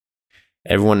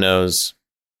everyone knows,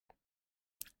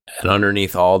 and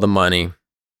underneath all the money,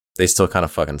 they still kind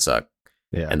of fucking suck.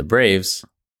 Yeah. And the Braves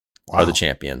Wow. are the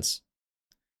champions.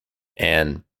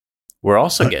 And we're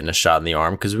also getting a shot in the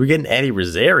arm because we're getting Eddie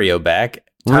Rosario back,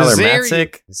 Tyler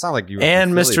Matzik, It's not like you were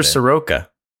and Mr. Soroka.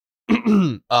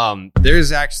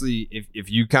 There's actually,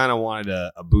 if you kind of wanted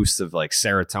a boost of like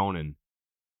serotonin,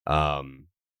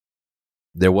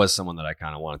 there was someone that I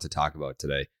kind of wanted to talk about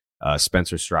today.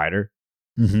 Spencer Strider.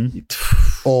 Mm-hmm.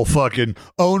 Oh, fucking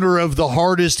owner of the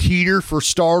hardest heater for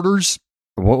starters.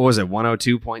 What was it?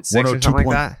 102.6 or something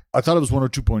like that? I thought it was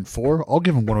 102.4. I'll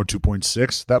give him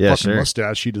 102.6. That fucking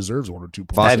mustache, he deserves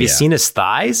 102.6. Have you seen his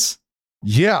thighs?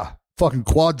 Yeah. Fucking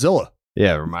Quadzilla.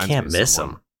 Yeah, it reminds me. Can't miss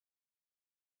him.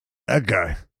 That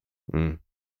guy.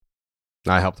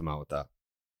 I helped him out with that.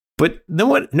 But know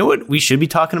what we should be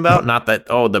talking about? Not that,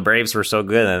 the Braves were so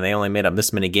good and they only made up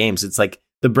this many games. It's like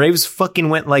the Braves fucking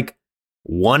went like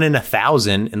 1 in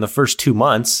 1,000 in the first 2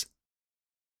 months.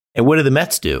 And what did the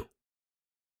Mets do?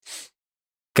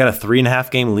 Got a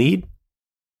 3.5 game lead?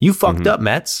 You fucked up,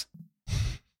 Mets.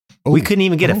 We couldn't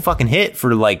even get a fucking hit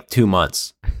for like 2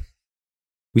 months.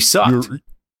 We sucked.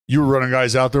 You were running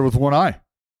guys out there with one eye.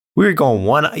 We were going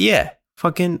one. Yeah.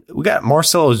 Fucking, we got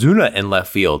Marcell Ozuna in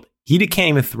left field. He can't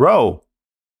even throw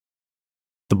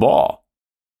the ball.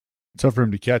 It's tough for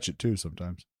him to catch it too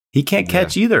sometimes. He can't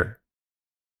catch either.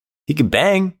 He can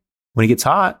bang when he gets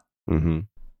hot,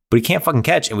 but he can't fucking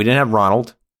catch. And we didn't have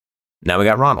Ronald. Now we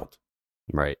got Ronald.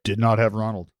 Right. Did not have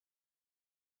Ronald.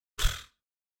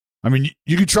 I mean,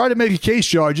 you could try to make a case,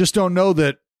 Joe. I just don't know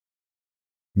that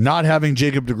not having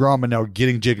Jacob deGrom and now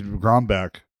getting Jacob deGrom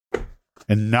back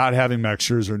and not having Max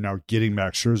Scherzer and now getting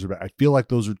Max Scherzer back, I feel like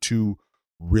those are two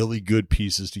really good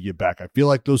pieces to get back. I feel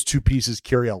like those two pieces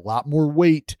carry a lot more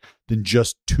weight than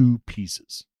just two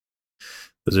pieces.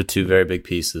 Those are two very big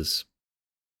pieces.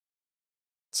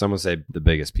 Some would say the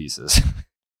biggest pieces.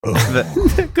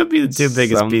 That could be the two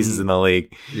biggest pieces in the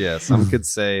league. Yeah, some could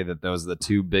say that those are the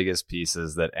two biggest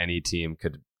pieces that any team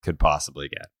could possibly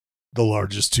get. The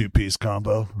largest two-piece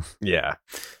combo. Yeah.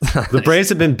 The Braves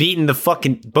have been beating the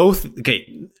fucking both.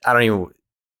 Okay, I don't even.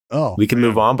 Oh, we can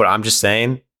move on, but I'm just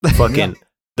saying, fucking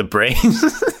the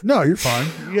Braves. No, you're fine.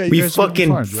 Yeah, we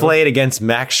fucking played against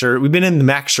Max Scherzer. We've been in the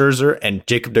Max Scherzer and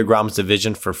Jacob deGrom's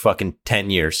division for fucking 10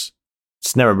 years.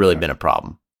 It's never really been a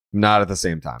problem. Not at the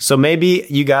same time. So maybe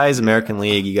you guys, American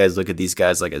League, you guys look at these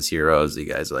guys like as heroes. You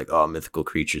guys are like, mythical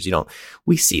creatures.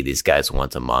 We see these guys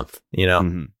once a month,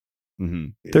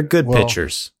 They're good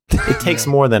pitchers. It takes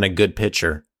more than a good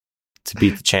pitcher to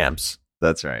beat the champs.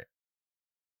 That's right.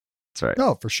 That's right.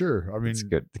 No, for sure. I mean, it's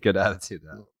good attitude.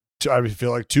 I feel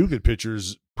like two good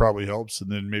pitchers probably helps.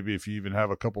 And then maybe if you even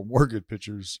have a couple more good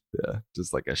pitchers. Yeah,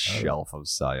 just like a shelf of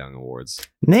Cy Young awards.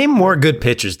 Name more good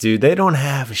pitchers, dude. They don't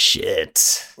have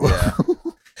shit. Yeah.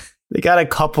 They got a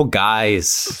couple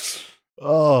guys.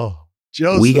 Oh,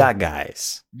 Joseph. We got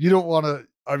guys. You don't want to,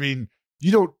 I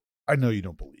know you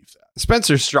don't believe that.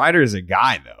 Spencer Strider is a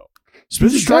guy, though.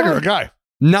 Spencer Strider, a guy.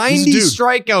 90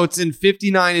 strikeouts in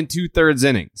 59 2/3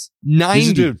 innings.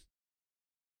 90. Dude.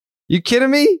 You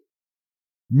kidding me?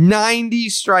 90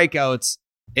 strikeouts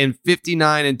in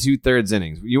 59 2/3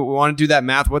 innings. You want to do that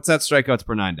math? What's that strikeouts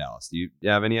per 9, Dallas? Do you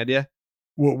have any idea?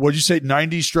 What'd you say?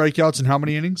 90 strikeouts in how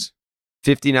many innings?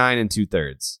 59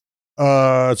 2/3.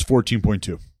 It's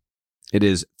 14.2. It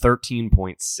is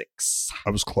 13.6. I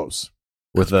was close.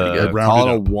 With a call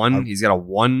it a 1. He's got a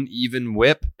 1 even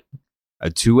whip, a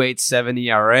 2.87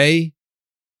 ERA.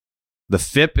 The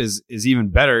FIP is even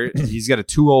better. He's got a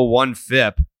 2.01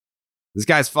 FIP. This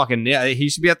guy's fucking, he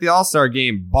should be at the All-Star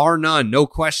game, bar none, no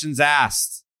questions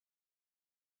asked.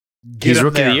 He's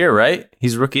rookie of the year, right?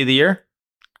 He's rookie of the year?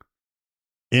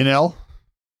 NL?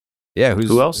 Yeah,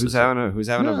 who else? Who's having a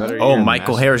better year? Oh,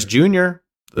 Michael Harris Jr.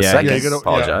 The second.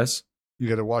 Apologize. You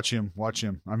got to watch him.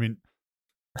 I mean,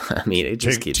 it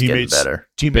just keeps getting better.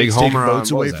 Teammates taking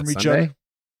votes away from each other.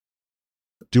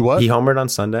 Do what? He homered on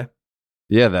Sunday.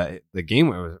 Yeah, the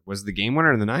game was the game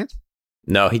winner in the 9th.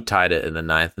 No, he tied it in the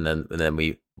 9th, and then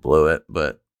we blew it.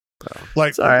 But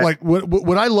what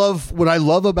I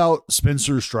love about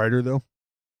Spencer Strider though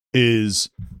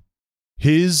is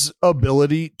his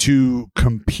ability to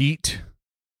compete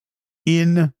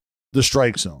in the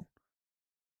strike zone,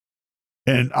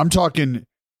 and I'm talking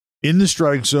in the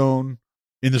strike zone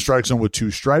with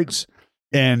 2 strikes.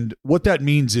 And what that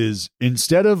means is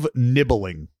instead of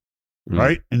nibbling,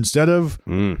 right? Instead of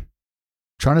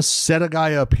trying to set a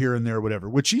guy up here and there, or whatever,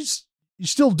 which you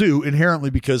still do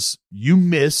inherently because you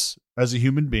miss as a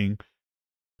human being,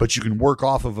 but you can work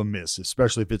off of a miss,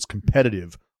 especially if it's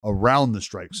competitive around the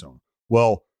strike zone.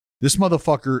 Well, this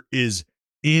motherfucker is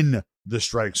in the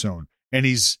strike zone and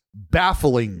he's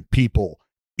baffling people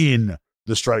in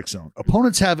the strike zone.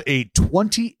 Opponents have a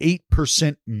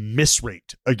 28% miss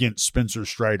rate against Spencer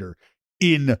Strider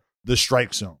in the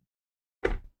strike zone.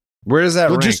 Where does that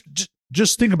Well, rank?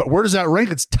 just think about where does that rank?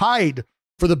 It's tied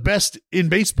for the best in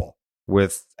baseball.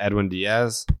 With Edwin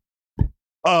Diaz?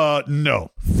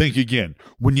 No. Think again.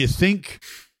 When you think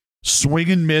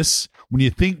swing and miss, when you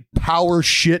think power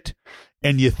shit,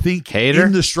 and you think Hader?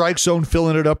 in the strike zone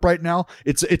filling it up right now,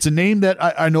 it's a name that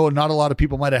I know not a lot of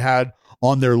people might have had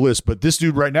on their list, but this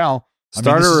dude right now,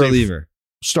 Starter or reliever?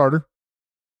 Starter.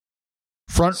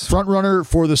 Front runner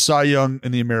for the Cy Young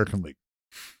in the American League.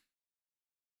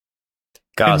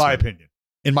 Gosman. In my opinion.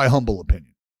 In my humble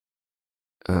opinion.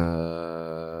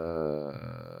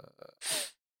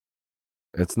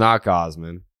 It's not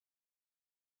Gosman.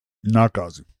 Not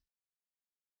Gosman.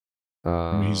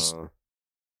 Uh, he's-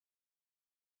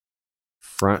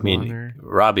 front I mean, runner.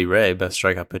 Robbie Ray, best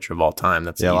strikeout pitcher of all time.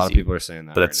 That's Yeah, a lot of easy. people are saying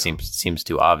that. but that right now. seems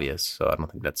too obvious. So I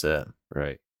don't think that's it.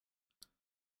 Right.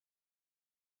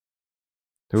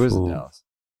 Who is it, Ooh. Dallas?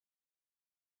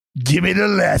 Give me the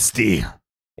Lesty.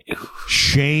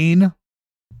 Shane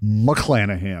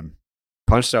McClanahan.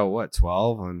 Punched out what,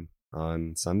 12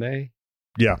 on Sunday?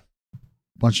 Yeah.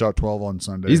 Punched out 12 on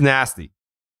Sunday. He's nasty.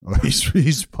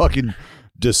 He's fucking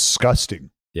disgusting.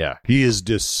 Yeah. He is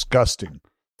disgusting.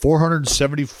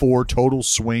 474 total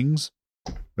swings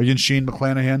against Shane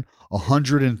McClanahan,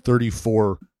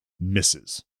 134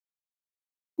 misses.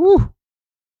 Woo.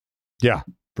 Yeah.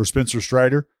 For Spencer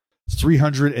Strider,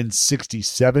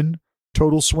 367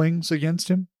 total swings against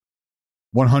him,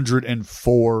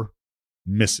 104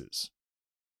 misses.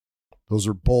 Those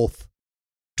are both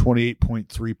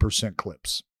 28.3%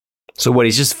 clips. So what?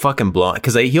 He's just fucking blowing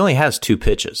because he only has 2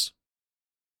 pitches.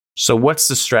 So what's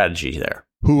the strategy there?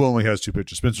 Who only has 2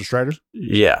 pitches? Spencer Strider?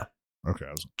 Yeah, Okay.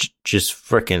 just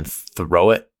freaking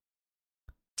throw it.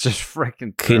 Just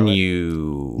freaking. Can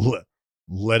you?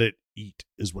 Let it eat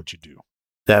is what you do.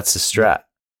 That's the strat,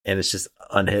 and it's just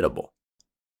unhittable.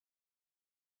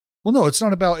 Well, no, it's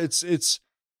not about it's.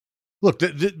 Look,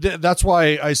 that's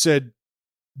why I said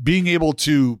being able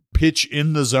to pitch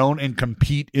in the zone and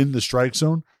compete in the strike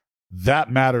zone,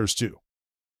 that matters too.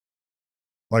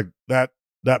 Like that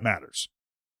matters.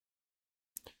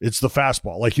 It's the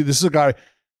fastball. Like this is a guy,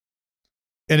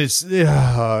 and it's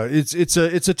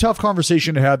a tough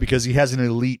conversation to have because he has an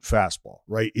elite fastball,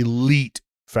 right? Elite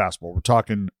fastball. We're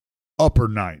talking upper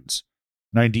nines,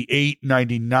 98,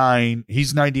 99.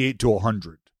 He's 98 to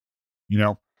 100. You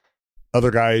know,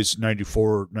 other guys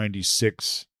 94,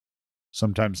 96,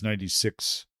 sometimes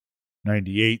 96,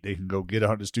 98. They can go get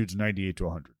 100. This dude's 98 to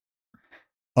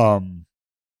 100.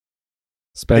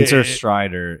 Spencer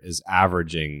Strider is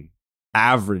averaging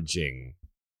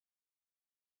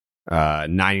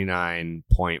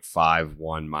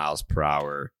 99.51 miles per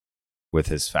hour with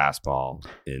his fastball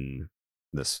in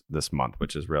this month,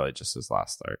 which is really just his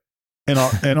last start. And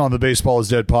on the Baseball is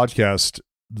Dead podcast,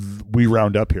 we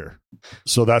round up here.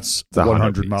 So that's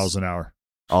 100 miles an hour.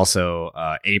 Also,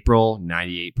 April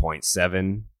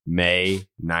 98.7, May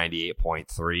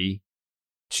 98.3,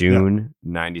 June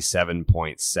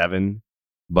 97.7,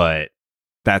 but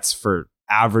that's for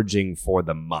averaging for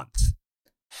the month.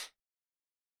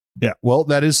 Yeah, well,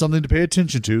 that is something to pay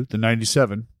attention to, the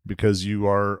 97, because you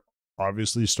are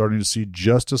obviously starting to see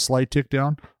just a slight tick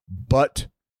down. But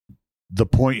the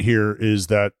point here is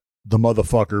that the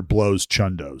motherfucker blows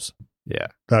chundos. Yeah.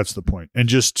 That's the point. And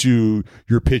just to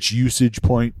your pitch usage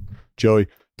point, Joey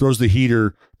throws the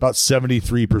heater about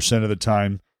 73% of the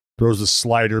time, throws the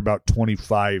slider about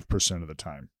 25% of the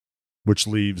time, which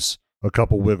leaves a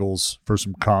couple wiggles for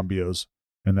some combios,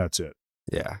 and that's it.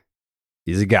 Yeah.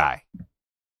 He's a guy.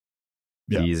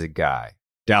 Yeah. He's a guy.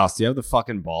 Dallas, do you have the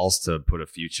fucking balls to put a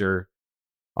future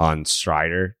on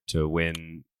Strider to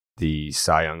win the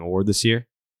Cy Young Award this year?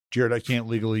 Jared, I can't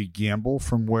legally gamble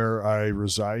from where I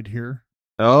reside here.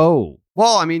 Oh.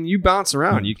 Well, I mean, you bounce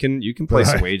around. You can place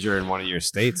a Right. wager in one of your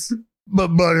states. But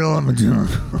buddy, let me do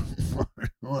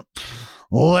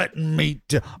let me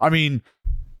do. I mean,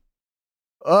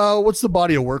 what's the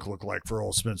body of work look like for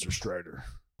old Spencer Strider?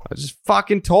 I just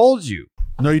fucking told you.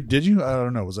 No, did you? I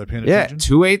don't know. Was I paying Yeah, attention?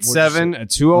 287, a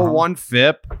 201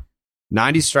 FIP,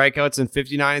 90 strikeouts, and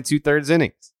 59 2/3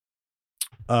 innings.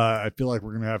 I feel like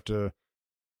we're gonna have to.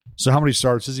 So, how many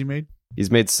starts has he made?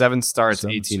 He's made 7 starts,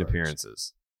 7 18 starts.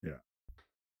 appearances.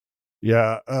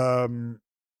 Yeah.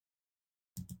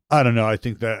 I don't know. I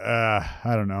think that.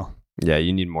 I don't know. Yeah,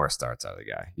 you need more starts out of the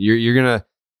guy. You're gonna.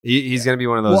 He's gonna be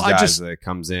one of those Well, guys that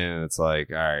comes in and it's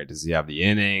like, all right, does he have the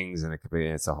innings? And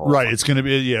it's a whole Right. It's going to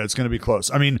be, it's going to be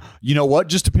close. I mean, you know what?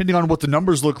 Just depending on what the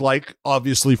numbers look like,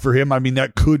 obviously for him, I mean,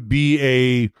 that could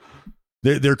be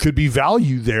there could be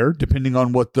value there depending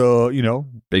on what the,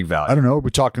 big value. I don't know. We're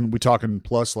talking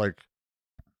plus like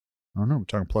I don't know. We're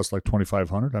talking plus like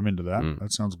 2,500. I'm into that.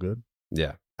 That sounds good.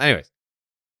 Yeah. Anyways,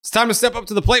 it's time to step up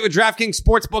to the plate with DraftKings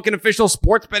Sportsbook, an official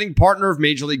sports betting partner of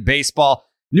Major League Baseball.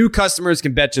 New customers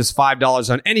can bet just $5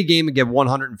 on any game and get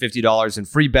 $150 in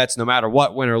free bets no matter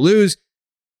what, win or lose.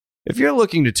 If you're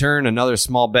looking to turn another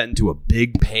small bet into a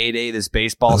big payday this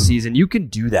baseball season, you can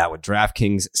do that with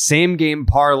DraftKings same-game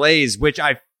parlays, which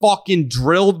I fucking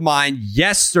drilled mine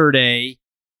yesterday.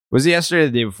 Was it yesterday or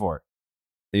the day before? I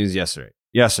think it was yesterday.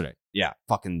 Yesterday. Yeah,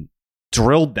 fucking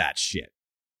drilled that shit.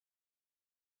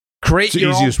 Create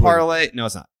your own parlay. No,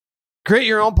 it's not. Create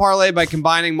your own parlay by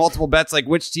combining multiple bets like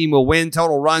which team will win,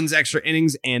 total runs, extra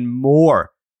innings, and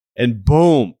more. And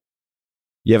boom,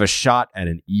 you have a shot at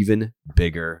an even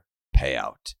bigger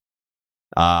payout.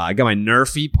 I got my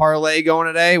Nerfy parlay going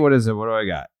today. What is it? What do I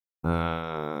got?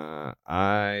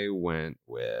 I went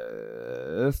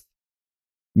with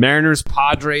Mariners,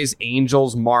 Padres,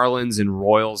 Angels, Marlins, and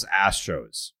Royals,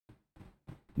 Astros.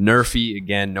 Nerfy,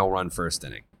 again, no run first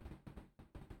inning.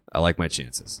 I like my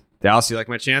chances. Dallas, you like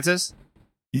my chances?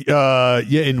 Yeah,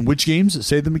 in which games?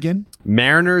 Say them again.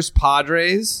 Mariners,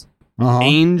 Padres,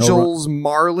 Angels,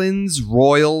 Marlins,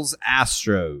 Royals,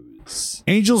 Astros.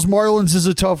 Angels, Marlins is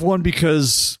a tough one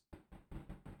because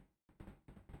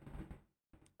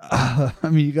I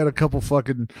mean, you got a couple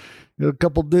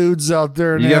dudes out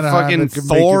there. You got fucking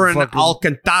Thor and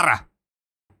Alcantara.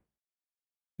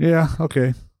 Yeah,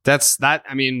 okay. That's that.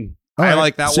 I mean, I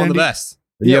like that one the best.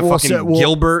 Yeah, you have fucking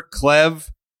Gilbert,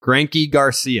 Clev, Greinke,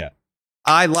 Garcia.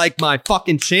 I like my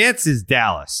fucking chances,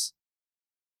 Dallas.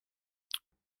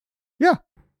 Yeah.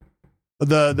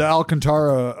 The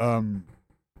Alcantara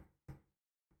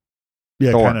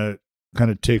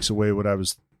kind of takes away what I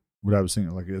was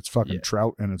thinking. Like, it's fucking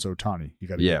Trout and it's Ohtani. You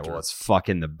got to it's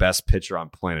fucking the best pitcher on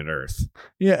planet Earth.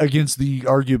 Yeah, against the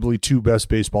arguably two best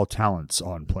baseball talents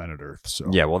on planet Earth.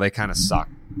 So yeah, well, they kind of suck.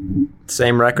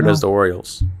 Same record as the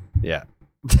Orioles. Yeah.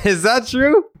 Is that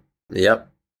true? Yep.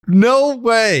 No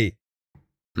way.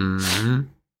 Mm-hmm.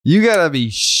 You gotta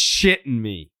be shitting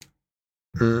me.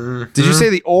 Mm-hmm. Did you say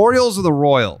the Orioles or the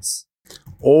Royals?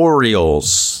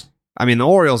 Orioles. I mean, the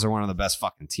Orioles are one of the best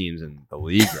fucking teams in the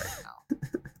league right now.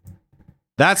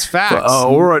 That's facts.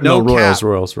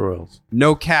 Royals.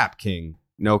 No cap, King.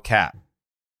 No cap.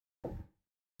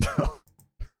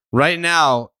 Right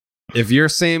now, if your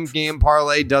same game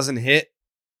parlay doesn't hit,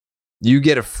 you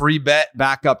get a free bet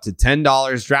back up to $10.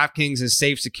 DraftKings is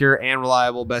safe, secure, and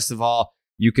reliable. Best of all,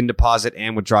 you can deposit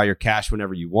and withdraw your cash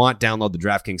whenever you want. Download the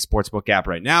DraftKings Sportsbook app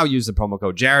right now. Use the promo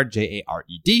code Jared, Jared.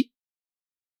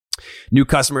 New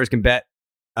customers can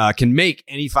make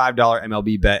any $5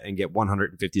 MLB bet and get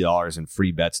 $150 in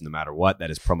free bets no matter what. That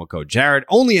is promo code Jared.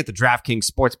 Only at the DraftKings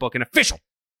Sportsbook, an official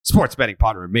sports betting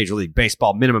partner of Major League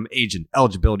Baseball. Minimum age and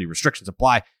eligibility restrictions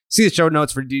apply. See the show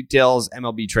notes for details.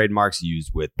 MLB trademarks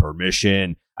used with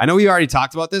permission. I know we already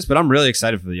talked about this, but I'm really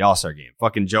excited for the All-Star game.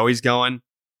 Fucking Joey's going.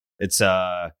 It's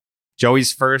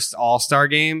Joey's first All-Star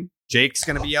game. Jake's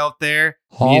gonna be out there.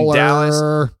 Me and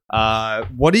Dallas.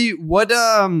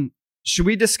 Should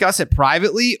we discuss it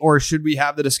privately, or should we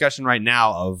have the discussion right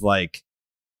now of like,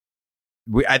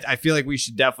 I feel like we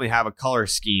should definitely have a color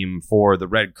scheme for the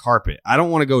red carpet. I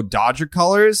don't want to go Dodger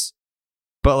colors,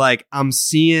 but like I'm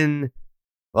seeing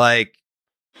like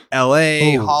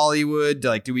LA, Hollywood.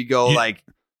 Like, do we go do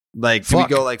we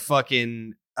go like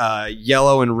fucking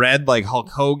yellow and red like Hulk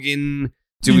Hogan?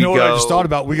 What I just thought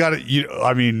about? We got to.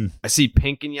 I mean, I see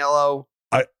pink and yellow.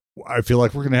 I feel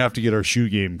like we're gonna have to get our shoe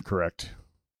game correct.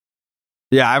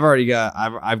 Yeah,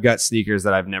 I've got sneakers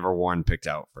that I've never worn picked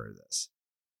out for this.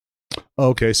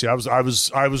 Okay, see, I was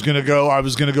gonna go. I'm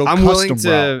custom willing to.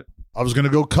 Route. I was gonna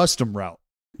go custom route.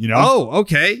 You know? Oh,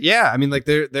 okay, yeah. I mean, like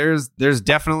there's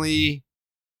definitely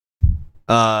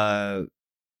like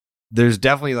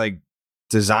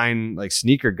design like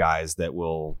sneaker guys that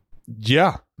will.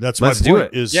 Yeah, that's let's my do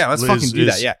point. it. Fucking do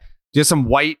that. Yeah, just some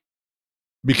white.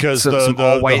 Because some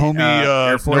the white, homie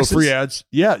Air Forces? No free ads.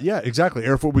 Yeah, exactly.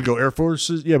 We go Air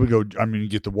Forces. Yeah, we go. I mean, you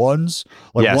get the ones.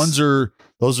 Like ones are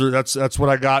that's what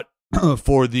I got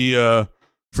for the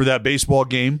for that baseball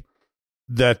game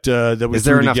that we Is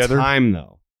there threw enough together. time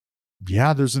though?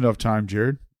 Yeah, there's enough time,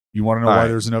 Jared. You want to know why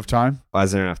there's enough time? Why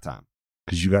is there enough time?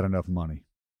 Because you got enough money.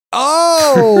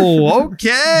 Oh,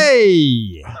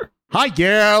 okay. Hi,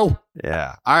 Gal.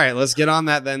 Yeah. All right, let's get on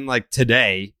that then, like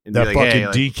today. And that be like, fucking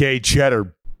DK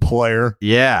Cheddar player.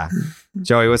 Yeah.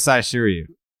 Joey, what size shoe are you?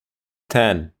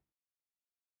 10.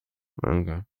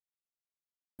 Okay.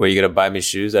 Were you gonna buy me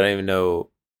shoes? I don't even know.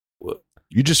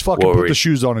 You just fucking put the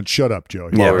shoes on and shut up,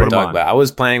 Joey. Yeah, we're talking about. I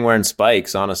was planning wearing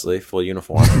spikes, honestly, full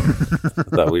uniform. I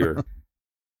thought we were.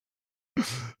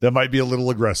 That might be a little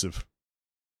aggressive.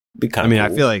 Be kind I mean,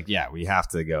 cool. I feel like, we have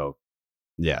to go.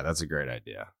 Yeah, that's a great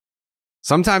idea.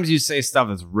 Sometimes you say stuff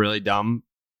that's really dumb.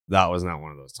 That was not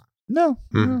one of those times. No.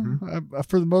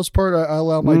 For the most part, I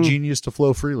allow my genius to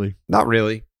flow freely. Not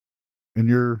really. And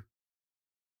you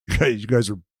guys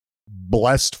are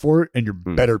blessed for it, and you're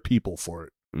better people for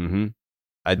it. Mm-hmm.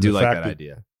 I do like that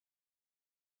idea.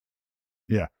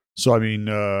 Yeah. So, I mean,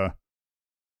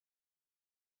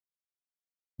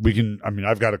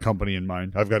 I've got a company in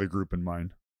mind. I've got a group in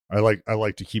mind. I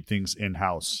like to keep things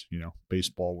in-house,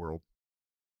 baseball world.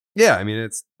 Yeah, I mean,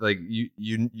 it's like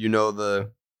you know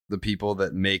the people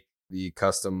that make the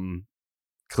custom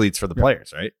cleats for the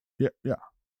players, right? Yeah.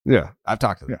 I've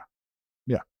talked to them.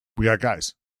 Yeah. We got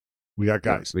guys. We got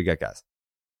guys.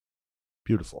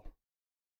 Beautiful.